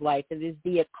side of life. It is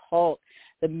the occult,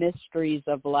 the mysteries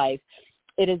of life.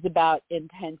 It is about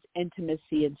intense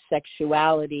intimacy and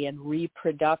sexuality and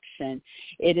reproduction.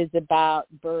 It is about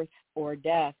birth or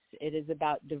death. It is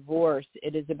about divorce.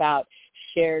 It is about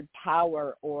shared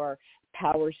power or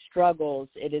power struggles.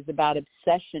 It is about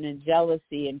obsession and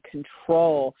jealousy and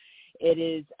control. It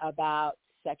is about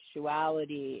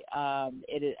sexuality. I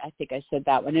think I said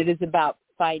that one. It is about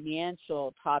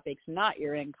financial topics, not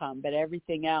your income, but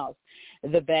everything else,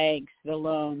 the banks, the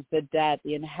loans, the debt,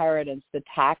 the inheritance, the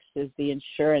taxes, the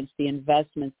insurance, the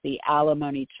investments, the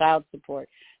alimony, child support,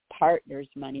 partner's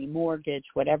money, mortgage,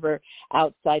 whatever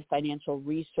outside financial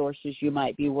resources you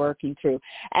might be working through.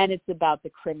 And it's about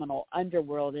the criminal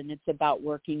underworld, and it's about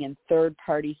working in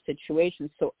third-party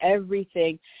situations. So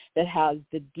everything that has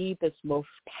the deepest, most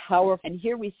powerful. And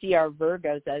here we see our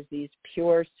Virgos as these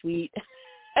pure, sweet,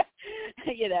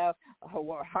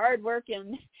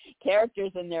 hardworking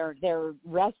characters, and they're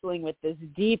wrestling with this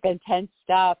deep, intense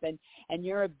stuff, and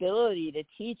your ability to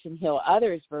teach and heal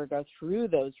others, Virgo, through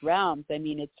those realms. I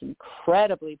mean, it's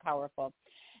incredibly powerful.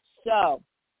 So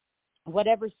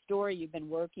whatever story you've been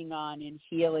working on in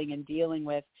healing and dealing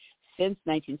with since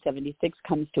 1976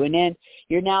 comes to an end,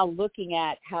 you're now looking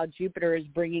at how Jupiter is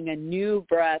bringing a new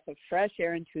breath of fresh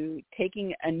air into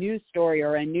taking a new story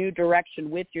or a new direction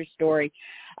with your story,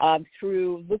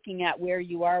 through looking at where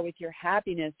you are with your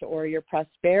happiness or your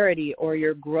prosperity or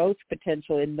your growth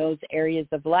potential in those areas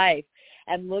of life,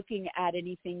 and looking at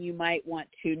anything you might want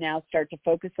to now start to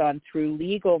focus on through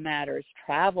legal matters,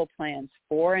 travel plans,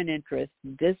 foreign interests,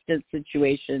 distance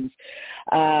situations,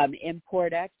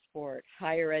 import-export,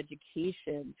 higher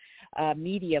education,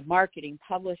 media, marketing,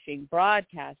 publishing,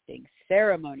 broadcasting,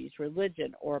 ceremonies,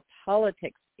 religion, or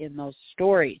politics in those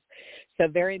stories. So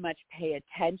very much pay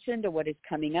attention to what is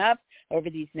coming up over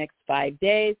these next 5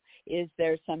 days. Is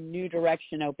there some new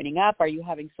direction opening up? Are you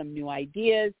having some new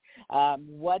ideas?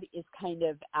 What is kind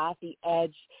of at the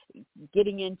edge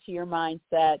getting into your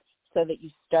mindset so that you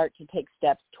start to take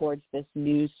steps towards this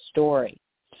new story?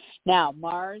 Now,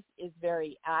 Mars is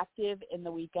very active in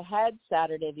the week ahead,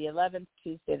 Saturday the 11th,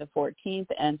 Tuesday the 14th,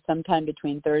 and sometime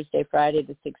between Thursday, Friday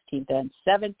the 16th and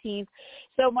 17th.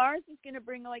 So Mars is going to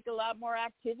bring like a lot more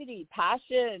activity,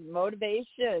 passion,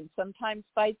 motivation, sometimes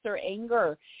fights or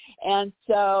anger. And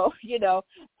so,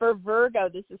 for Virgo,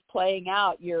 this is playing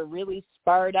out. You're really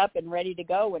sparred up and ready to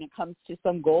go when it comes to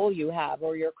some goal you have,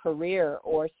 or your career,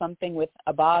 or something with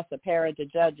a boss, a parent, a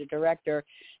judge, a director,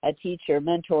 a teacher,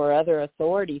 mentor, or other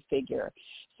authority figure.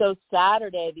 So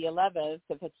Saturday, the 11th,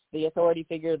 if it's the authority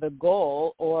figure, the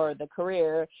goal, or the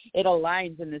career, it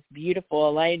aligns in this beautiful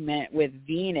alignment with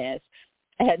Venus.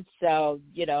 And so,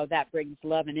 that brings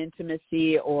love and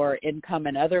intimacy, or income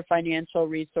and other financial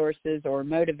resources, or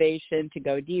motivation to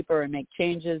go deeper and make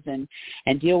changes and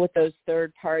deal with those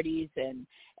third parties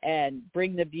and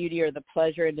bring the beauty or the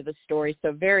pleasure into the story.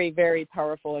 So very, very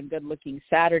powerful and good-looking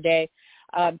Saturday.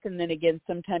 And then again,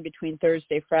 sometime between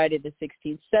Thursday, Friday, the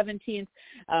 16th, 17th,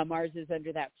 Mars is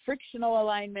under that frictional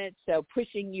alignment, so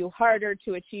pushing you harder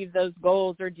to achieve those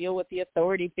goals or deal with the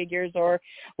authority figures or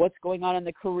what's going on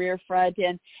the career front.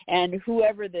 And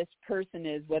whoever this person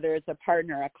is, whether it's a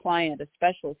partner, a client, a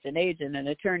specialist, an agent, an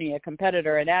attorney, a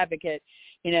competitor, an advocate,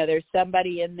 there's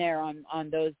somebody in there on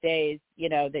those days,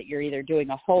 that you're either doing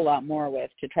a whole lot more with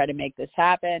to try to make this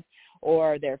happen,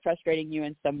 or they're frustrating you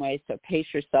in some way, so pace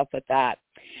yourself with that.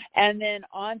 And then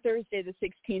on Thursday, the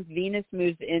 16th, Venus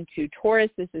moves into Taurus.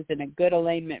 This is in a good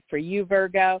alignment for you,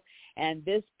 Virgo, and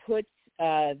this puts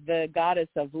the goddess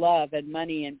of love and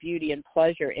money and beauty and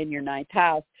pleasure in your ninth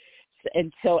house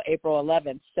until April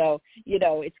 11th. So,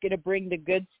 it's going to bring the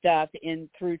good stuff in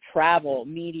through travel,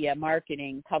 media,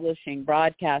 marketing, publishing,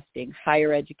 broadcasting,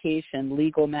 higher education,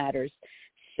 legal matters,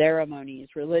 ceremonies,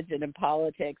 religion, and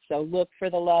politics. So look for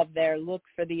the love there. Look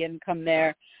for the income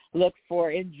there. Look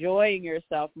for enjoying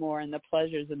yourself more and the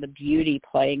pleasures and the beauty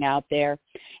playing out there,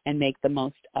 and make the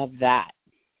most of that.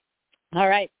 All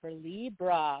right, for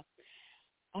Libra.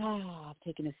 I'm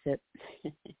taking a sip.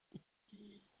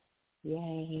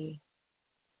 Yay.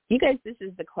 You guys, this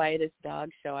is the quietest dog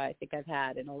show I think I've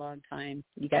had in a long time.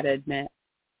 You got to admit.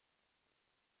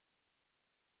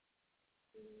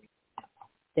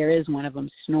 There is one of them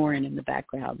snoring in the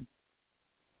background.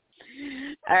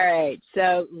 All right,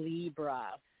 so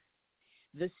Libra.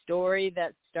 The story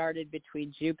that started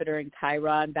between Jupiter and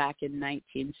Chiron back in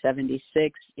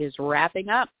 1976 is wrapping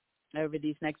up over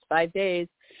these next 5 days,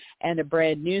 and a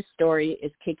brand new story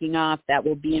is kicking off that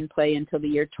will be in play until the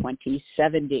year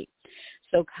 2070.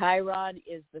 So Chiron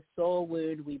is the soul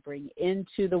wound we bring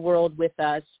into the world with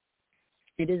us.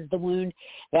 It is the wound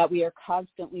that we are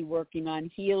constantly working on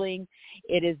healing.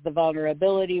 It is the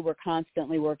vulnerability we're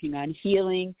constantly working on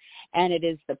healing. And it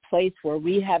is the place where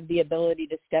we have the ability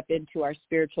to step into our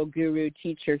spiritual guru,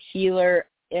 teacher, healer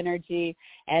energy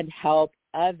and help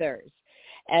others.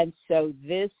 And so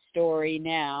this story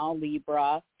now,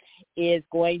 Libra, is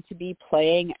going to be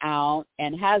playing out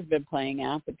and has been playing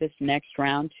out, but this next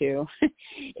round too,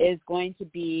 is going to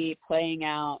be playing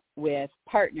out with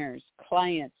partners,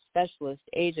 clients, specialists,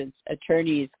 agents,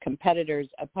 attorneys, competitors,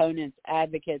 opponents,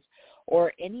 advocates,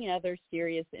 or any other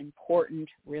serious, important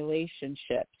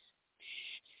relationships.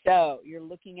 So you're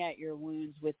looking at your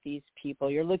wounds with these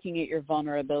people. You're looking at your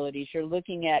vulnerabilities. You're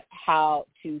looking at how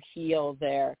to heal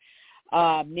there.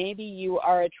 Maybe you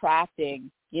are attracting,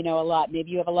 a lot.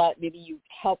 Maybe you have a lot. Maybe you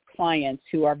help clients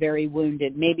who are very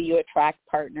wounded. Maybe you attract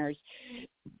partners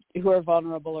who are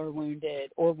vulnerable or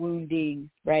wounded or wounding,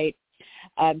 right?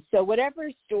 So whatever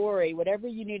story, whatever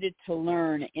you needed to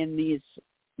learn in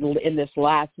this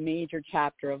last major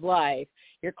chapter of life,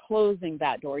 you're closing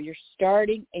that door. You're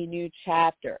starting a new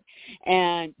chapter.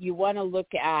 And you want to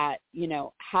look at,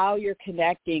 how you're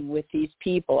connecting with these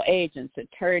people, agents,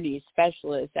 attorneys,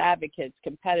 specialists, advocates,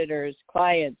 competitors,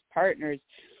 clients, partners,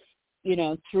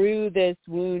 through this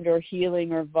wound or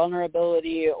healing or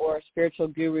vulnerability or spiritual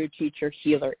guru, teacher,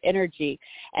 healer energy.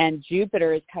 And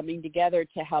Jupiter is coming together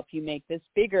to help you make this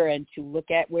bigger and to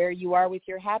look at where you are with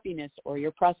your happiness or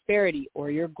your prosperity or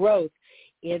your growth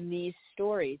in these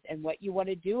stories and what you want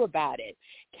to do about it.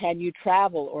 Can you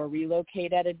travel or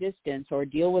relocate at a distance or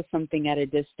deal with something at a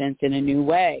distance in a new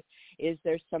way? Is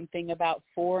there something about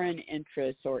foreign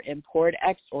interests or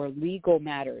or legal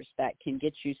matters that can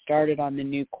get you started on the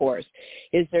new course?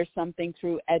 Is there something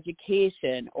through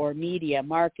education or media,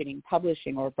 marketing,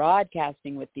 publishing, or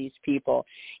broadcasting with these people?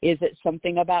 Is it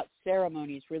something about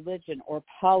ceremonies, religion, or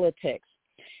politics?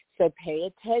 So pay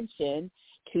attention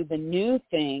to the new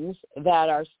things that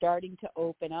are starting to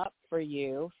open up for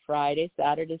you Friday,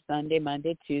 Saturday, Sunday,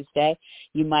 Monday, Tuesday.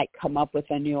 You might come up with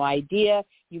a new idea.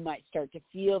 You might start to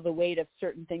feel the weight of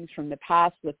certain things from the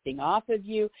past lifting off of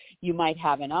you. You might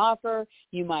have an offer.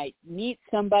 You might meet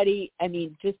somebody.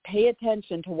 Just pay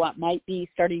attention to what might be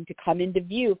starting to come into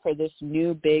view for this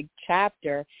new big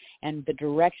chapter and the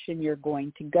direction you're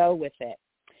going to go with it.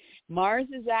 Mars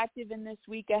is active in this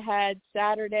week ahead,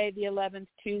 Saturday the 11th,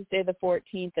 Tuesday the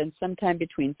 14th, and sometime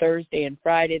between Thursday and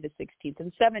Friday the 16th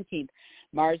and 17th.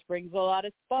 Mars brings a lot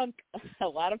of spunk, a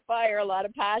lot of fire, a lot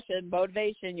of passion,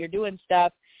 motivation. You're doing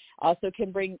stuff. Also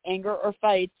can bring anger or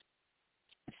fights.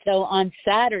 So on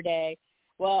Saturday,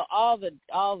 all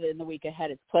in the week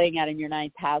ahead, it's playing out in your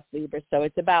ninth house, Libra. So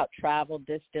it's about travel,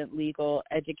 distant, legal,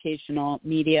 educational,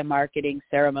 media, marketing,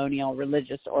 ceremonial,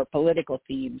 religious, or political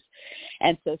themes.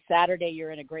 And so Saturday,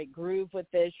 you're in a great groove with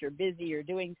this. You're busy. You're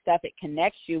doing stuff. It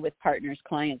connects you with partners,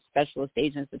 clients, specialists,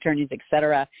 agents, attorneys,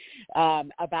 etc.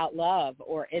 About love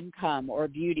or income or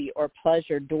beauty or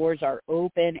pleasure. Doors are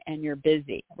open and you're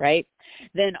busy, right?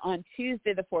 Then on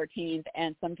Tuesday the 14th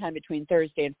and sometime between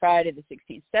Thursday and Friday the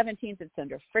 16th, 17th, it's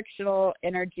under frictional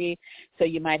energy. So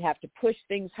you might have to push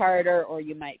things harder, or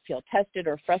you might feel tested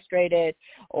or frustrated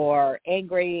or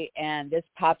angry. And this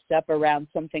pops up around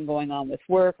something going on with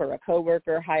work or a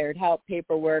coworker, hired help,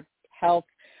 paperwork, health,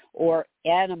 or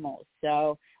animals.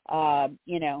 So, a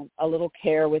little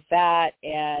care with that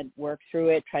and work through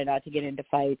it. Try not to get into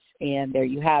fights. And there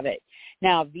you have it.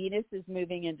 Now, Venus is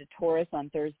moving into Taurus on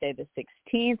Thursday the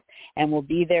 16th and will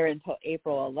be there until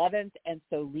April 11th. And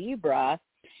so Libra,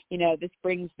 this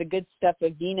brings the good stuff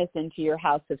of Venus into your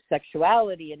house of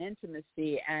sexuality and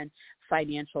intimacy and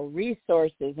financial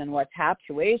resources and what's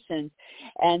habituations.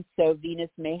 And so Venus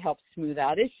may help smooth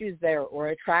out issues there or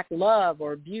attract love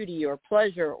or beauty or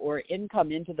pleasure or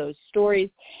income into those stories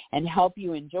and help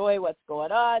you enjoy what's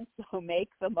going on. So make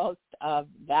the most of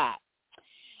that.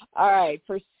 All right,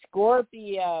 for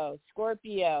Scorpio,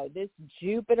 this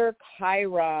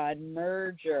Jupiter-Chiron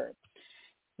merger.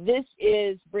 This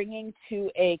is bringing to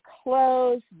a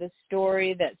close the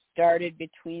story that started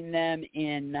between them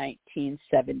in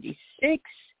 1976,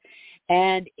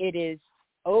 and it is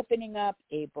opening up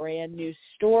a brand new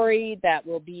story that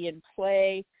will be in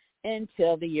play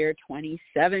until the year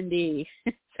 2070.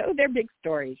 So they're big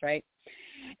stories, right?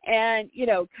 And,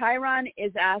 Chiron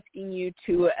is asking you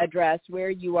to address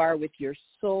where you are with your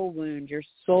soul wound, your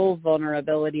soul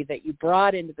vulnerability that you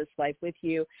brought into this life with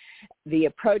you, the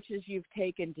approaches you've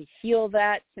taken to heal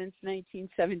that since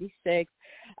 1976,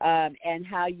 and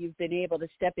how you've been able to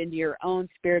step into your own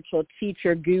spiritual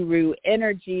teacher, guru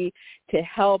energy to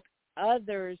help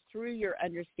others through your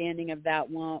understanding of that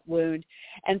wound.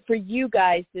 And for you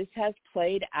guys, this has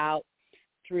played out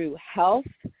through health,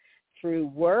 through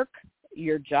work,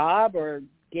 your job or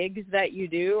gigs that you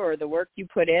do or the work you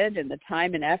put in and the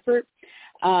time and effort,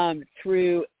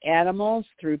 through animals,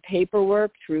 through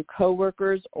paperwork, through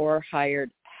coworkers or hired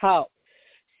help.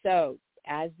 So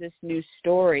as this new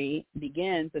story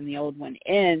begins and the old one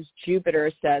ends, Jupiter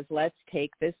says, let's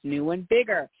take this new one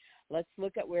bigger. Let's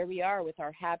look at where we are with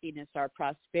our happiness, our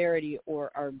prosperity,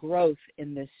 or our growth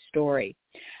in this story.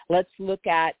 Let's look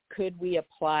at, could we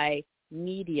apply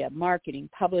media, marketing,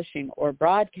 publishing, or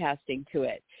broadcasting to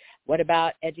it? What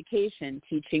about education,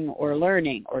 teaching or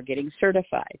learning, or getting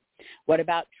certified? What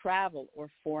about travel or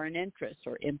foreign interests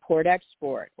or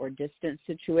import-export or distant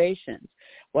situations?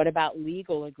 What about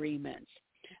legal agreements?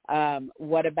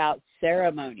 What about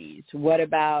ceremonies? What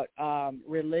about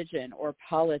religion or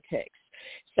politics?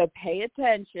 So pay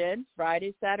attention.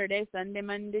 Friday, Saturday, Sunday,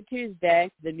 Monday,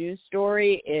 Tuesday, the news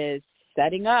story is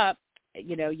setting up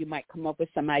you might come up with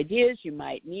some ideas. You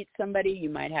might meet somebody. You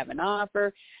might have an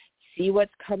offer. See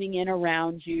what's coming in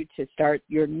around you to start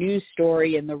your new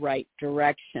story in the right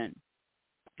direction.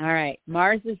 All right.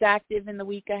 Mars is active in the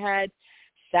week ahead,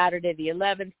 Saturday the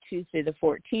 11th, Tuesday the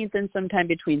 14th, and sometime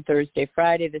between Thursday,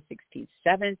 Friday the 16th,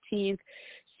 17th.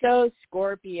 So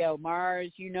Scorpio,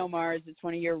 Mars, Mars, it's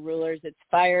one of your rulers. It's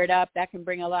fired up. That can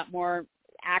bring a lot more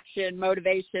action,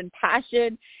 motivation,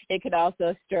 passion. It could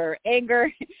also stir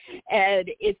anger, and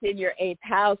it's in your 8th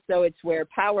house, so it's where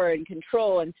power and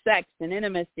control and sex and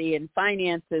intimacy and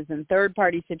finances and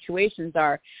third-party situations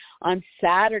are. On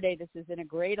Saturday, this is in a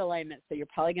great alignment, so you're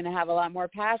probably going to have a lot more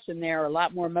passion there, or a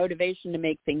lot more motivation to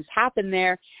make things happen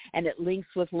there, and it links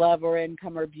with love or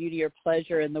income or beauty or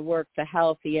pleasure and the work, the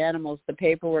health, the animals, the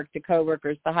paperwork, the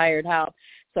coworkers, the hired help.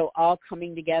 So all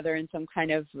coming together in some kind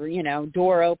of,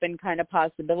 door open kind of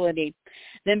possibility.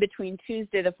 Then between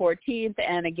Tuesday the 14th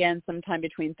and again sometime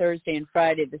between Thursday and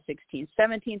Friday the 16th,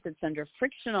 17th, it's under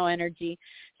frictional energy.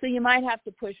 So you might have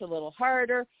to push a little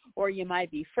harder, or you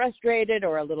might be frustrated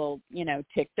or a little,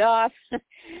 ticked off.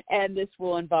 And this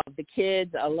will involve the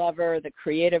kids, a lover, the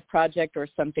creative project, or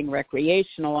something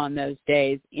recreational on those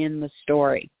days in the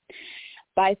story.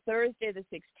 By Thursday, the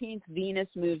 16th, Venus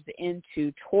moves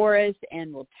into Taurus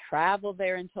and will travel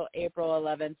there until April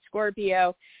 11th.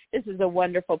 Scorpio, this is a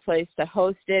wonderful place to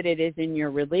host it. It is in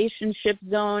your relationship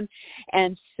zone.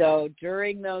 And so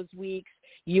during those weeks,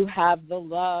 you have the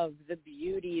love, the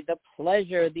beauty, the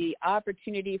pleasure, the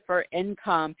opportunity for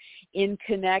income in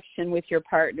connection with your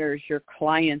partners, your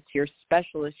clients, your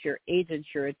specialists, your agents,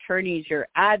 your attorneys, your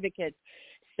advocates.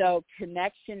 So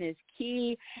connection is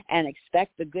key, and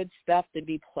expect the good stuff to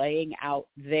be playing out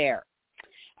there.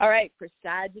 All right, for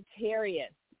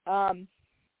Sagittarius, the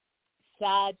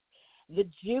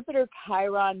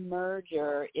Jupiter-Chiron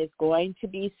merger is going to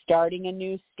be starting a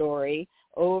new story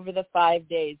over the 5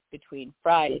 days between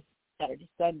Friday, Saturday,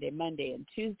 Sunday, Monday, and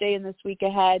Tuesday in this week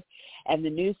ahead, and the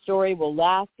new story will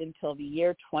last until the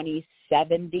year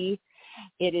 2070.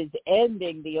 It is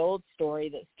ending the old story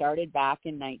that started back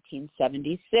in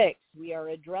 1976. We are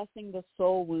addressing the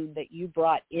soul wound that you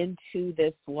brought into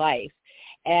this life,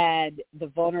 and the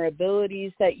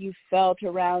vulnerabilities that you felt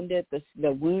around it,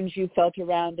 the wounds you felt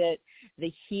around it,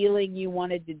 the healing you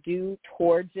wanted to do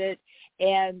towards it,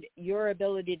 and your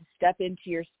ability to step into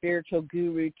your spiritual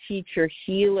guru, teacher,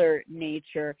 healer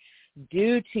nature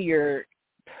due to your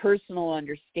personal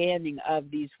understanding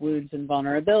of these wounds and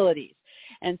vulnerabilities.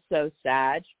 And so,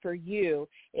 Sag, for you,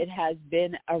 it has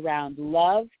been around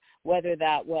love, whether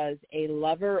that was a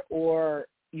lover or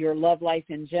your love life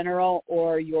in general,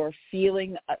 or your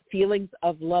feelings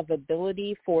of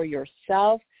lovability for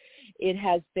yourself. It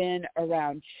has been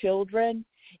around children.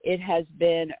 It has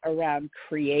been around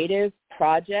creative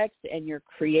projects and your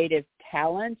creative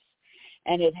talents.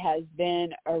 And it has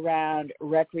been around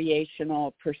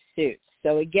recreational pursuits.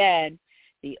 So again,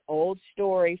 the old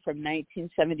story from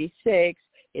 1976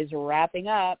 is wrapping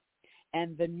up,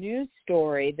 and the new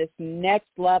story, this next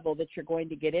level that you're going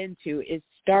to get into, is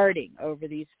starting over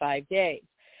these 5 days.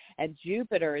 And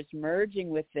Jupiter is merging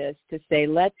with this to say,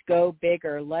 let's go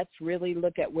bigger. Let's really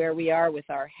look at where we are with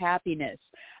our happiness,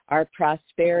 our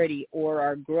prosperity, or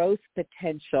our growth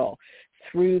potential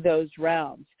through those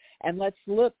realms. And let's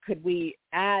look, could we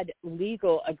add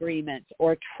legal agreements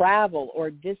or travel or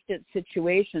distant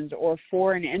situations or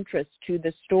foreign interests to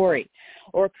the story?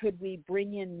 Or could we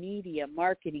bring in media,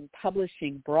 marketing,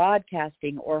 publishing,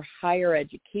 broadcasting, or higher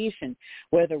education,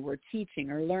 whether we're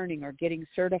teaching or learning or getting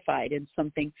certified in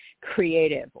something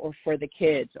creative or for the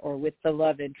kids or with the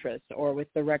love interests or with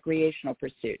the recreational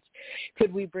pursuits?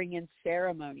 Could we bring in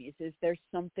ceremonies? Is there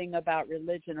something about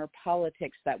religion or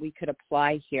politics that we could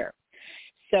apply here?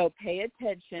 So pay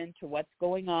attention to what's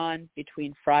going on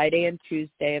between Friday and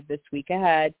Tuesday of this week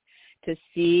ahead to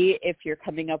see if you're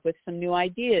coming up with some new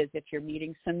ideas, if you're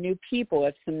meeting some new people,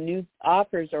 if some new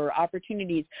offers or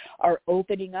opportunities are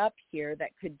opening up here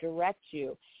that could direct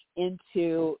you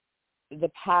into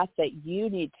the path that you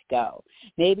need to go.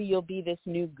 Maybe you'll be this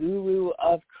new guru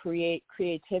of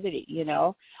creativity,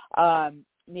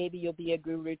 Maybe you'll be a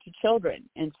guru to children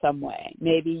in some way.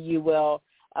 Maybe you will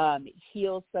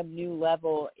heal some new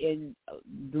level in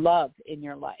love in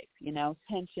your life,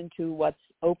 attention to what's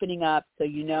opening up so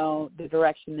the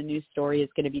direction the new story is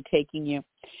going to be taking you.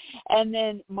 And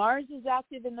then Mars is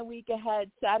active in the week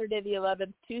ahead, Saturday the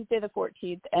 11th, Tuesday the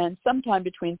 14th, and sometime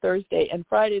between Thursday and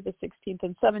Friday the 16th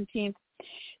and 17th.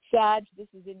 Sag, this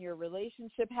is in your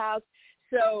relationship house.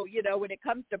 So, when it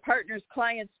comes to partners,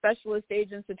 clients, specialists,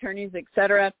 agents, attorneys,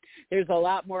 etc., there's a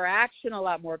lot more action, a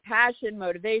lot more passion,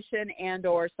 motivation, and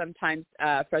or sometimes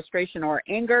frustration or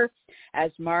anger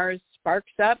as Mars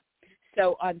sparks up.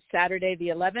 So on Saturday the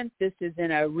 11th, this is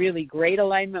in a really great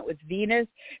alignment with Venus.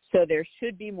 So there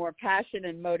should be more passion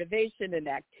and motivation and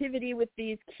activity with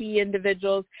these key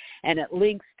individuals. And it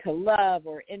links to love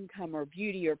or income or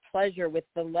beauty or pleasure with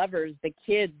the lovers, the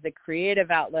kids, the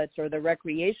creative outlets, or the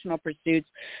recreational pursuits.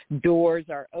 Doors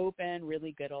are open,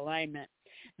 really good alignment.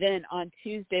 Then on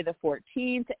Tuesday the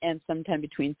 14th and sometime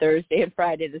between Thursday and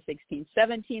Friday the 16th,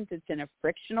 17th, it's in a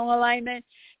frictional alignment.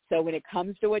 So when it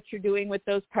comes to what you're doing with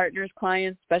those partners,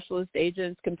 clients, specialists,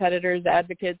 agents, competitors,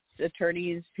 advocates,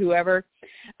 attorneys, whoever,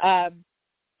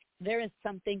 there is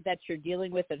something that you're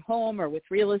dealing with at home or with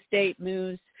real estate,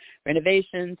 moves,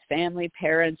 renovations, family,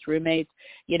 parents, roommates,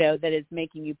 that is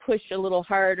making you push a little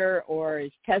harder or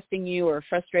is testing you or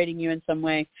frustrating you in some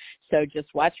way. So just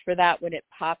watch for that when it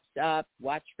pops up.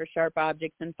 Watch for sharp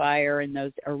objects and fire in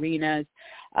those arenas.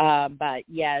 But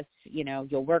yes,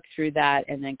 you'll work through that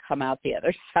and then come out the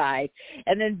other side.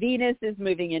 And then Venus is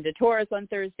moving into Taurus on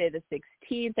Thursday the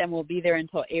 16th and will be there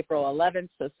until April 11th.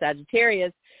 So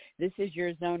Sagittarius, this is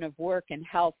your zone of work and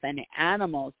health and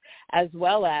animals, as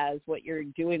well as what you're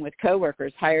doing with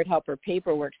coworkers, hired help, or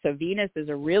paperwork. So Venus is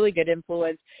a really good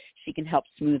influence. She can help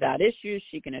smooth out issues.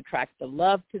 She can attract the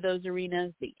love to those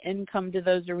arenas, the income to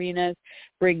those arenas,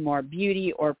 bring more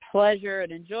beauty or pleasure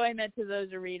and enjoyment to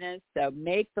those arenas. So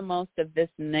make the most of this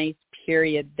nice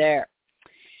period there.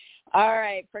 All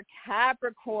right, for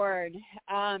Capricorn.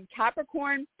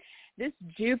 Capricorn, this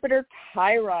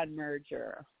Jupiter-Chiron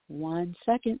merger. 1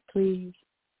 second, please.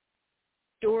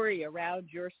 Story around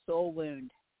your soul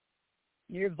wound,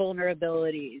 your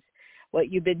vulnerabilities,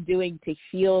 what you've been doing to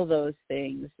heal those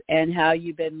things, and how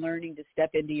you've been learning to step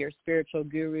into your spiritual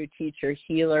guru, teacher,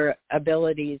 healer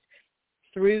abilities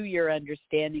through your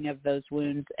understanding of those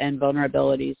wounds and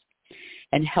vulnerabilities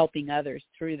and helping others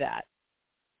through that.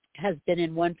 Has been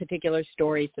in one particular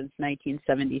story since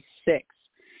 1976.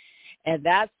 And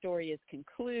that story is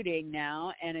concluding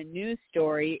now, and a new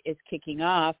story is kicking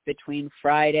off between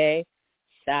Friday,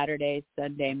 Saturday,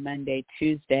 Sunday, Monday,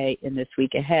 Tuesday in this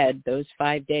week ahead. Those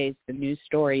 5 days, the new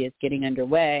story is getting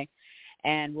underway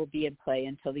and will be in play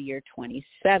until the year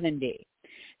 2070.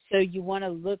 So you want to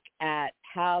look at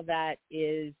how that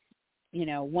is,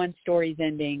 one story's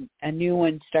ending, a new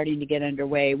one starting to get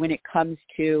underway when it comes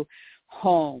to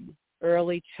home,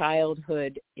 early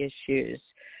childhood issues,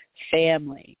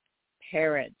 family,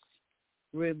 parents,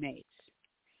 roommates,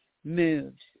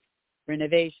 moves,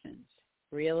 renovations,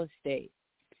 real estate,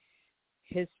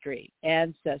 history,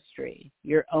 ancestry,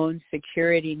 your own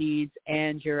security needs,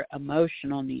 and your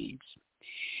emotional needs.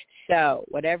 So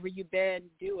whatever you've been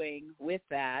doing with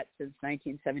that since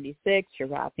 1976, you're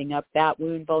wrapping up that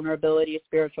wound, vulnerability,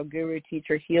 spiritual guru,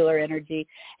 teacher, healer energy,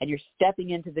 and you're stepping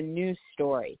into the new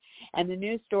story. And the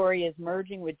new story is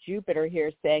merging with Jupiter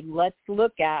here, saying, let's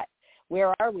look at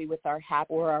where are we with our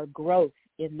or our growth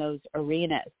in those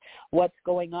arenas? What's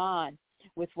going on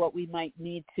with what we might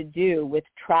need to do with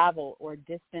travel or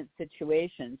distant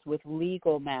situations, with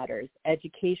legal matters,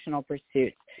 educational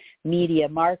pursuits, media,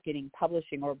 marketing,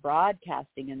 publishing, or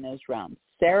broadcasting in those realms,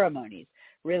 ceremonies,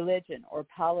 religion, or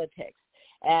politics,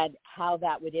 and how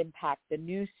that would impact the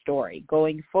news story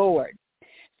going forward.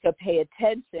 So pay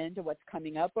attention to what's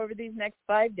coming up over these next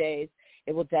 5 days.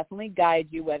 It will definitely guide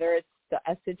you, whether it's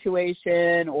a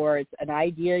situation or it's an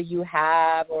idea you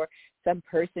have or some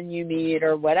person you meet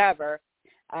or whatever.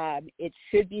 It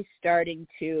should be starting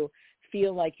to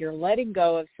feel like you're letting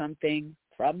go of something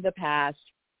from the past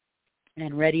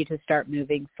and ready to start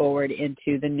moving forward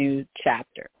into the new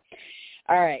chapter.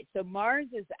 All right, so Mars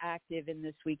is active in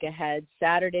this week ahead,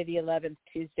 Saturday the 11th,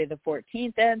 Tuesday the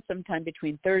 14th, and sometime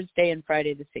between Thursday and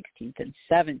Friday the 16th and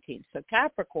 17th. So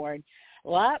Capricorn, a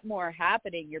lot more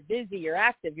happening. You're busy, you're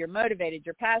active, you're motivated,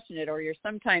 you're passionate, or you're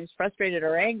sometimes frustrated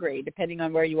or angry, depending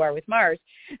on where you are with Mars.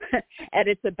 And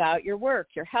it's about your work,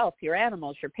 your health, your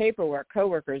animals, your paperwork,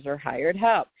 coworkers, or hired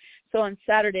help. So on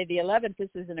Saturday the 11th, this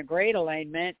is in a great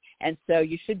alignment, and so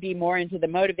you should be more into the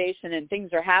motivation, and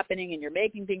things are happening, and you're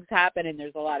making things happen, and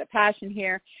there's a lot of passion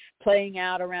here playing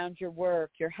out around your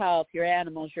work, your health, your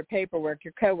animals, your paperwork,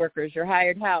 your coworkers, your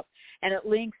hired help, and it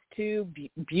links to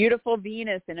beautiful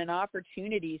Venus and an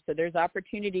opportunity. So there's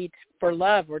opportunity for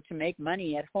love or to make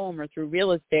money at home or through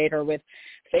real estate or with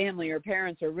family or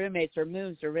parents or roommates or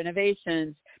moves or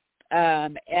renovations,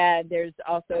 And there's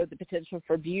also the potential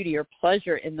for beauty or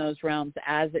pleasure in those realms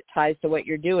as it ties to what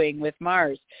you're doing with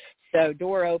Mars. So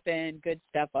door open, good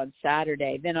stuff on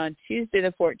Saturday. Then on Tuesday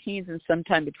the 14th and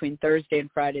sometime between Thursday and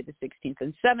Friday the 16th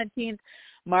and 17th,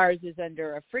 Mars is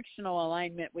under a frictional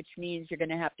alignment, which means you're going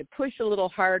to have to push a little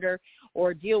harder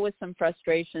or deal with some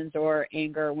frustrations or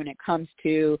anger when it comes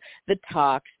to the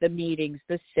talks, the meetings,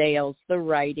 the sales, the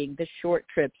writing, the short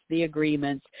trips, the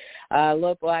agreements,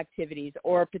 local activities,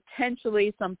 or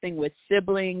potentially something with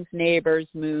siblings, neighbors,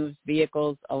 moves,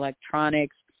 vehicles,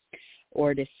 electronics,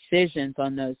 or decisions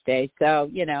on those days. So,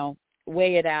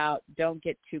 weigh it out. Don't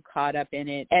get too caught up in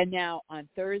it. And now on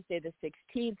Thursday the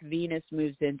 16th, Venus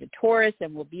moves into Taurus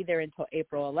and will be there until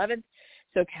April 11th.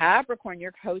 So Capricorn,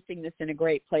 you're hosting this in a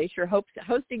great place. You're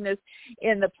hosting this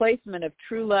in the placement of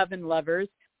true love and lovers,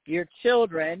 your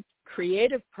children,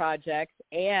 creative projects,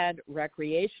 and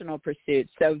recreational pursuits.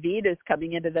 So Venus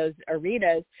coming into those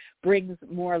arenas brings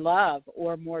more love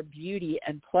or more beauty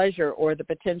and pleasure or the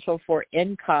potential for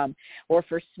income or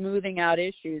for smoothing out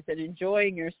issues and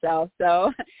enjoying yourself.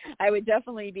 So I would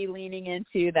definitely be leaning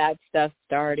into that stuff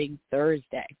starting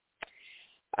Thursday.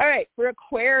 All right, for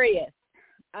Aquarius,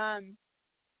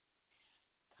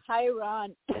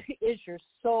 CHIRON is your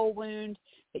soul wound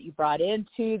that you brought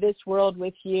into this world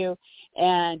with you,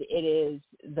 and it is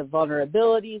the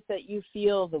vulnerabilities that you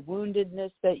feel, the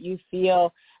woundedness that you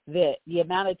feel, the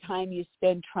amount of time you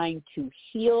spend trying to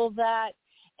heal that,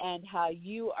 and how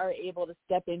you are able to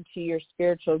step into your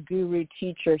spiritual guru,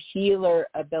 teacher, healer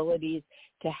abilities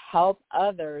to help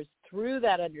others through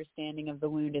that understanding of the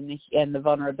wound and the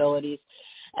vulnerabilities.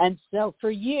 And so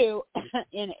for you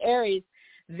in Aries,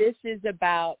 this is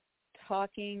about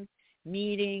talking,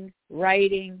 meeting,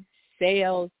 writing,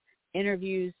 sales,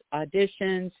 interviews,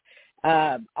 auditions,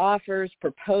 offers,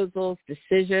 proposals,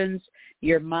 decisions,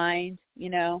 your mind,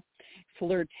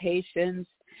 flirtations.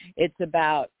 It's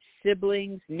about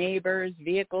siblings, neighbors,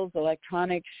 vehicles,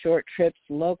 electronics, short trips,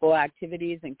 local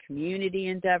activities, and community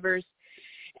endeavors.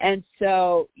 And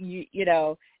so,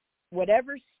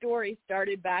 whatever story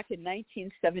started back in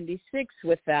 1976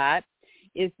 with that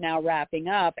is now wrapping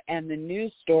up, and the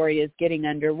new story is getting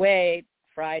underway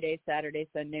Friday, Saturday,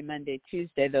 Sunday, Monday,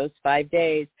 Tuesday, those 5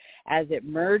 days, as it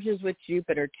merges with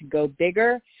Jupiter to go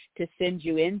bigger, to send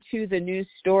you into the new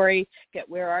story.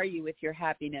 Where are you with your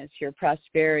happiness, your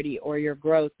prosperity, or your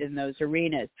growth in those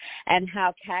arenas? And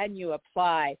how can you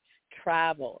apply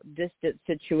travel, distant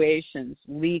situations,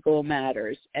 legal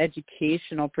matters,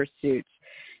 educational pursuits,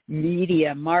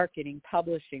 media, marketing,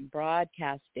 publishing,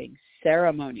 broadcasting,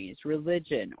 ceremonies,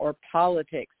 religion, or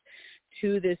politics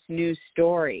to this new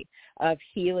story of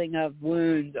healing of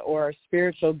wounds or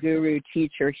spiritual guru,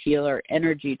 teacher, healer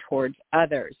energy towards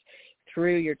others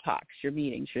through your talks, your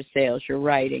meetings, your sales, your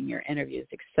writing, your interviews,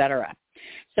 etc.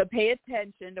 So pay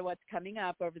attention to what's coming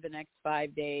up over the next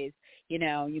 5 days.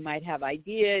 You might have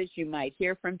ideas, you might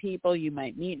hear from people, you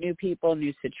might meet new people,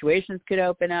 new situations could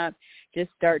open up.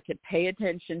 Just start to pay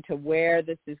attention to where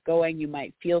this is going. You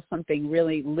might feel something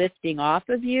really lifting off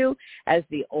of you as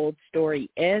the old story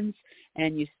ends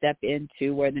and you step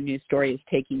into where the new story is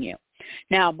taking you.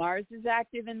 Now, Mars is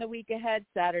active in the week ahead,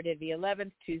 Saturday the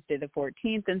 11th, Tuesday the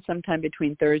 14th, and sometime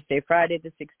between Thursday, Friday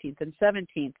the 16th and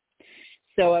 17th.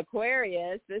 So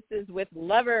Aquarius, this is with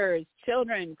lovers,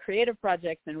 children, creative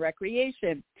projects, and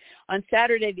recreation. On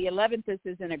Saturday the 11th, this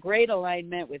is in a great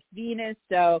alignment with Venus.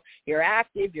 So you're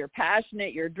active, you're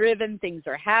passionate, you're driven, things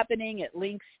are happening. It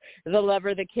links the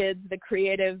lover, the kids, the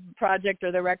creative project,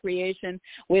 or the recreation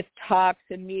with talks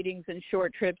and meetings and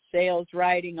short trips, sales,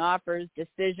 writing, offers,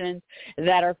 decisions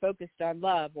that are focused on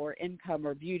love or income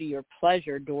or beauty or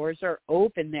pleasure. Doors are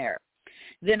open there.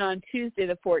 Then on Tuesday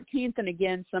the 14th, and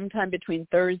again sometime between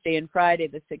Thursday and Friday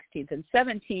the 16th and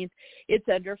 17th, it's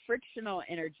under frictional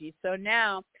energy. So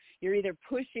now you're either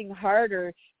pushing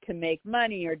harder to make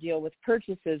money or deal with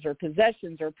purchases or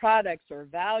possessions or products or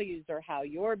values or how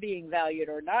you're being valued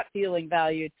or not feeling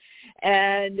valued,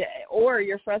 or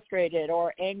you're frustrated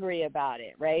or angry about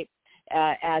it, right?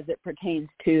 As it pertains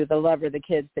to the lover, the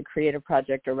kids, the creative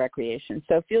project, or recreation.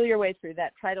 So feel your way through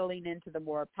that. Try to lean into the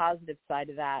more positive side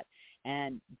of that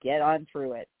and get on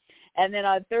through it. And then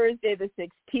on Thursday the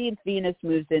 16th, Venus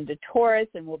moves into Taurus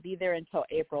and will be there until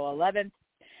April 11th.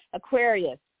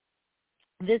 Aquarius,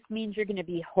 this means you're going to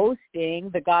be hosting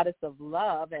the goddess of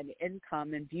love and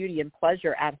income and beauty and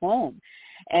pleasure at home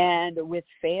and with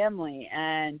family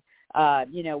and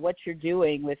what you're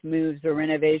doing with moves or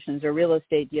renovations or real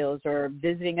estate deals or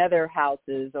visiting other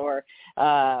houses or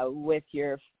with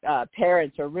your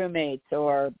parents or roommates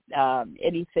or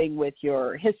anything with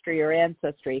your history or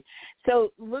ancestry.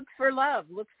 So look for love,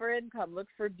 look for income, look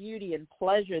for beauty and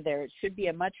pleasure there. It should be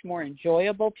a much more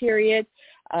enjoyable period,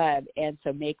 and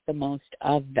so make the most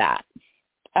of that.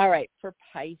 All right, for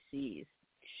Pisces.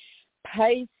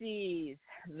 Pisces,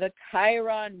 the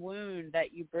CHIRON wound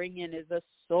that you bring in is a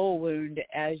soul wound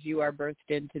as you are birthed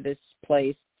into this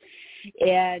place.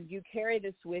 And you carry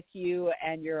this with you,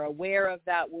 and you're aware of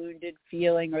that wounded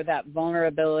feeling or that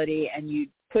vulnerability, and you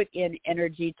put in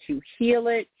energy to heal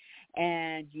it,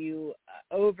 and you,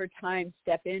 over time,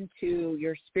 step into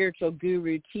your spiritual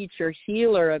guru, teacher,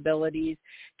 healer abilities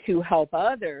to help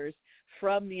others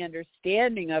from the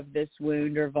understanding of this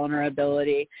wound or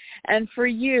vulnerability. And for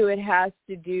you, it has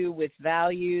to do with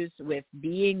values, with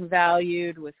being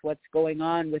valued, with what's going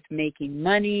on with making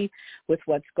money, with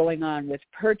what's going on with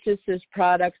purchases,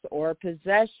 products, or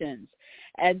possessions.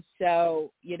 And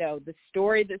so, the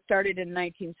story that started in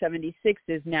 1976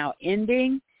 is now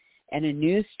ending, and a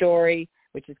new story,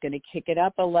 which is going to kick it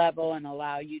up a level and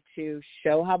allow you to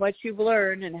show how much you've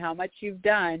learned and how much you've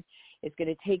done, is going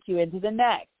to take you into the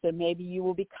next. So maybe you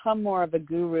will become more of a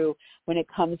guru when it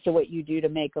comes to what you do to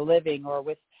make a living, or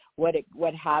with what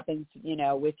happens,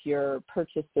 with your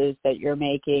purchases that you're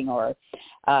making, or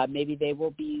maybe they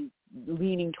will be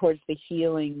leaning towards the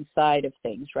healing side of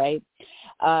things, right?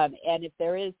 And if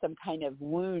there is some kind of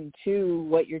wound to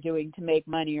what you're doing to make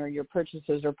money or your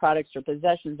purchases or products or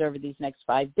possessions over these next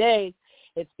 5 days,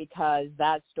 it's because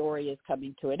that story is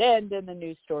coming to an end and the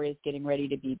new story is getting ready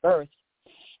to be birthed.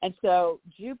 And so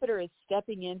Jupiter is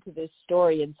stepping into this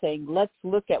story and saying, let's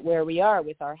look at where we are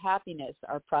with our happiness,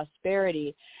 our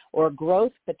prosperity, or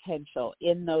growth potential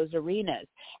in those arenas.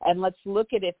 And let's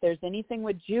look at if there's anything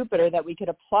with Jupiter that we could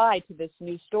apply to this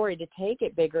new story to take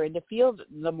it bigger and to feel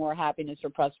the more happiness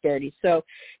or prosperity. So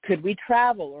could we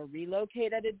travel or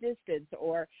relocate at a distance,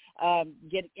 or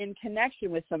get in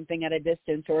connection with something at a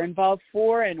distance, or involve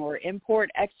foreign or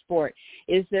import-export?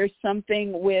 Is there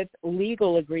something with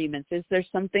legal agreements? Is there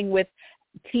something with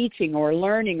teaching or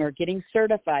learning or getting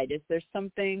certified? Is there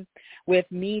something with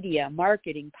media,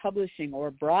 marketing, publishing,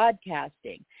 or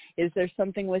broadcasting? Is there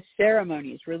something with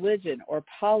ceremonies, religion, or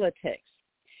politics?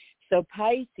 So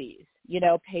Pisces,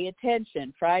 pay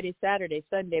attention Friday, Saturday,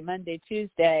 Sunday, Monday,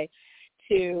 Tuesday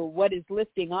to what is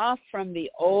lifting off from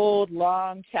the old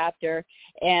long chapter,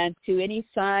 and to any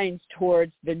signs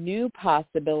towards the new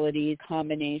possibilities,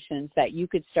 combinations that you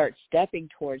could start stepping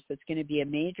towards that's going to be a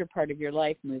major part of your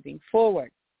life moving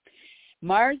forward.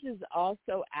 Mars is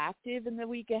also active in the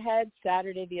week ahead,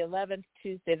 Saturday the 11th,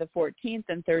 Tuesday the 14th,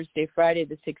 and Thursday, Friday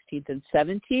the 16th and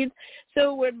 17th.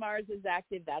 So when Mars is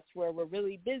active, that's where we're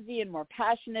really busy and more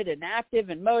passionate and active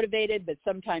and motivated, but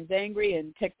sometimes angry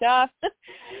and ticked off.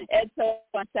 And so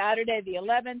on Saturday the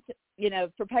 11th,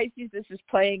 for Pisces, this is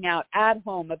playing out at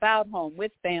home, about home,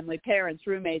 with family, parents,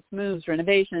 roommates, moves,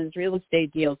 renovations, real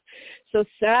estate deals. So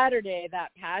Saturday, that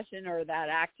passion or that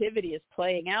activity is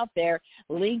playing out there,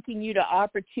 linking you to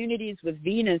opportunities with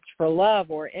Venus for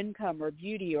love or income or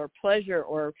beauty or pleasure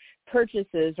or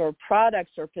purchases or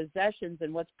products or possessions,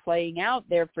 and what's playing out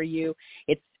there for you.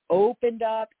 It's opened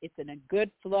up, it's in a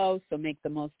good flow, so make the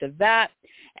most of that.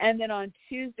 And then on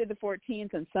Tuesday the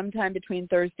 14th and sometime between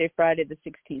Thursday, Friday the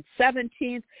 16th,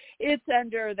 17th, it's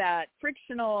under that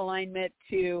frictional alignment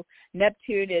to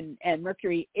Neptune and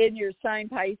Mercury in your sign,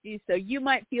 Pisces. So you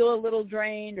might feel a little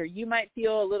drained, or you might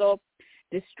feel a little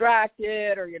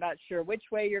distracted, or you're not sure which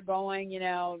way you're going,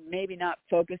 maybe not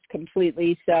focused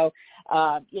completely. So,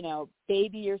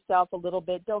 baby yourself a little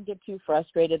bit. Don't get too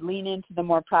frustrated. Lean into the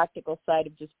more practical side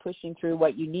of just pushing through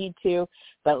what you need to,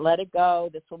 but let it go.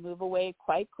 This will move away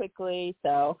quite quickly,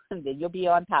 so then you'll be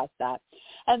on past that.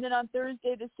 And then on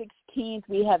Thursday the 16th,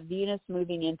 we have Venus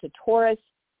moving into Taurus,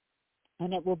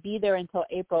 and it will be there until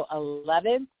April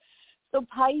 11th. So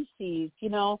Pisces,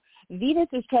 Venus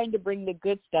is trying to bring the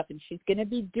good stuff, and she's going to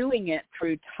be doing it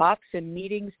through talks and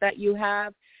meetings that you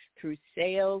have, through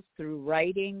sales, through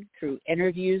writing, through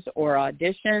interviews or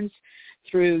auditions,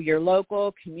 through your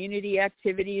local community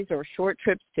activities or short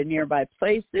trips to nearby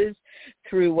places,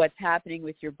 through what's happening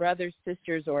with your brothers,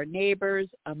 sisters, or neighbors,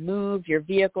 a move, your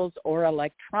vehicles, or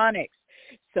electronics.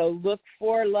 So look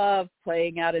for love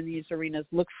playing out in these arenas.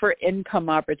 Look for income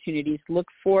opportunities. Look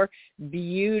for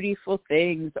beautiful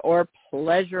things or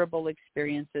pleasurable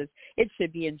experiences. It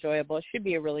should be enjoyable. It should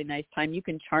be a really nice time. You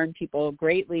can charm people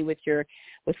greatly with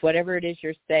whatever it is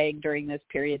you're saying during this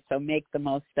period, so make the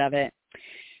most of it.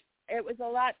 it was a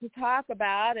lot to talk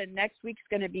about, and next week's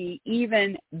going to be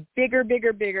even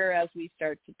bigger as we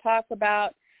start to talk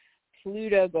about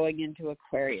Pluto going into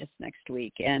Aquarius next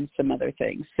week and some other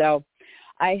things. So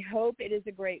I hope it is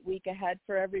a great week ahead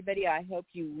for everybody. I hope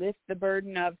you lift the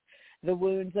burden of the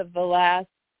wounds of the last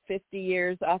 50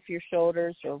 years off your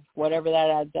shoulders, or whatever that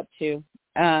adds up to,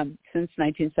 since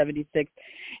 1976.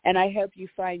 And I hope you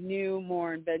find new,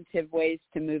 more inventive ways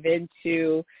to move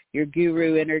into your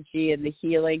guru energy and the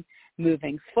healing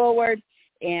moving forward.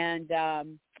 And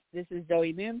this is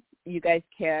Zoe Moon. You guys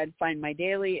can find my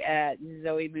daily at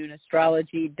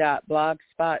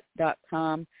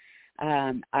zoemoonastrology.blogspot.com.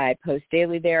 I post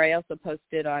daily there. I also post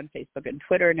it on Facebook and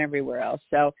Twitter and everywhere else.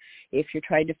 So if you're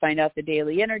trying to find out the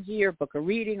daily energy or book a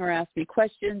reading or ask me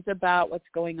questions about what's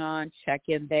going on, check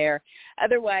in there.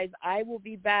 Otherwise, I will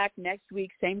be back next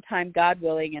week, same time, God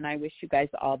willing, and I wish you guys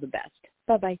all the best.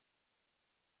 Bye-bye.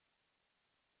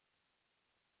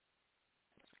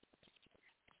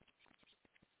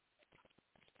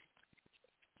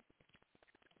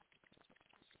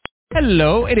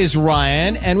 Hello, it is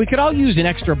Ryan, and we could all use an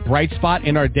extra bright spot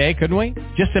in our day, couldn't we?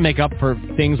 Just to make up for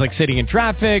things like sitting in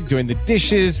traffic, doing the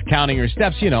dishes, counting your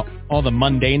steps, all the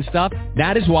mundane stuff.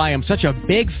 That is why I'm such a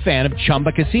big fan of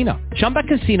Chumba Casino. Chumba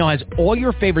Casino has all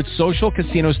your favorite social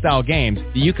casino-style games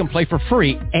that you can play for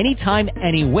free anytime,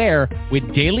 anywhere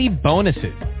with daily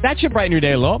bonuses. That should brighten your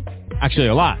day a little. Actually,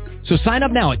 a lot. So sign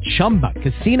up now at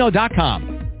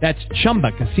ChumbaCasino.com. That's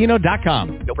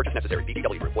ChumbaCasino.com. No purchase necessary.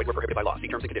 VGW Group. Void where prohibited by law. See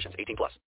terms and conditions. 18+.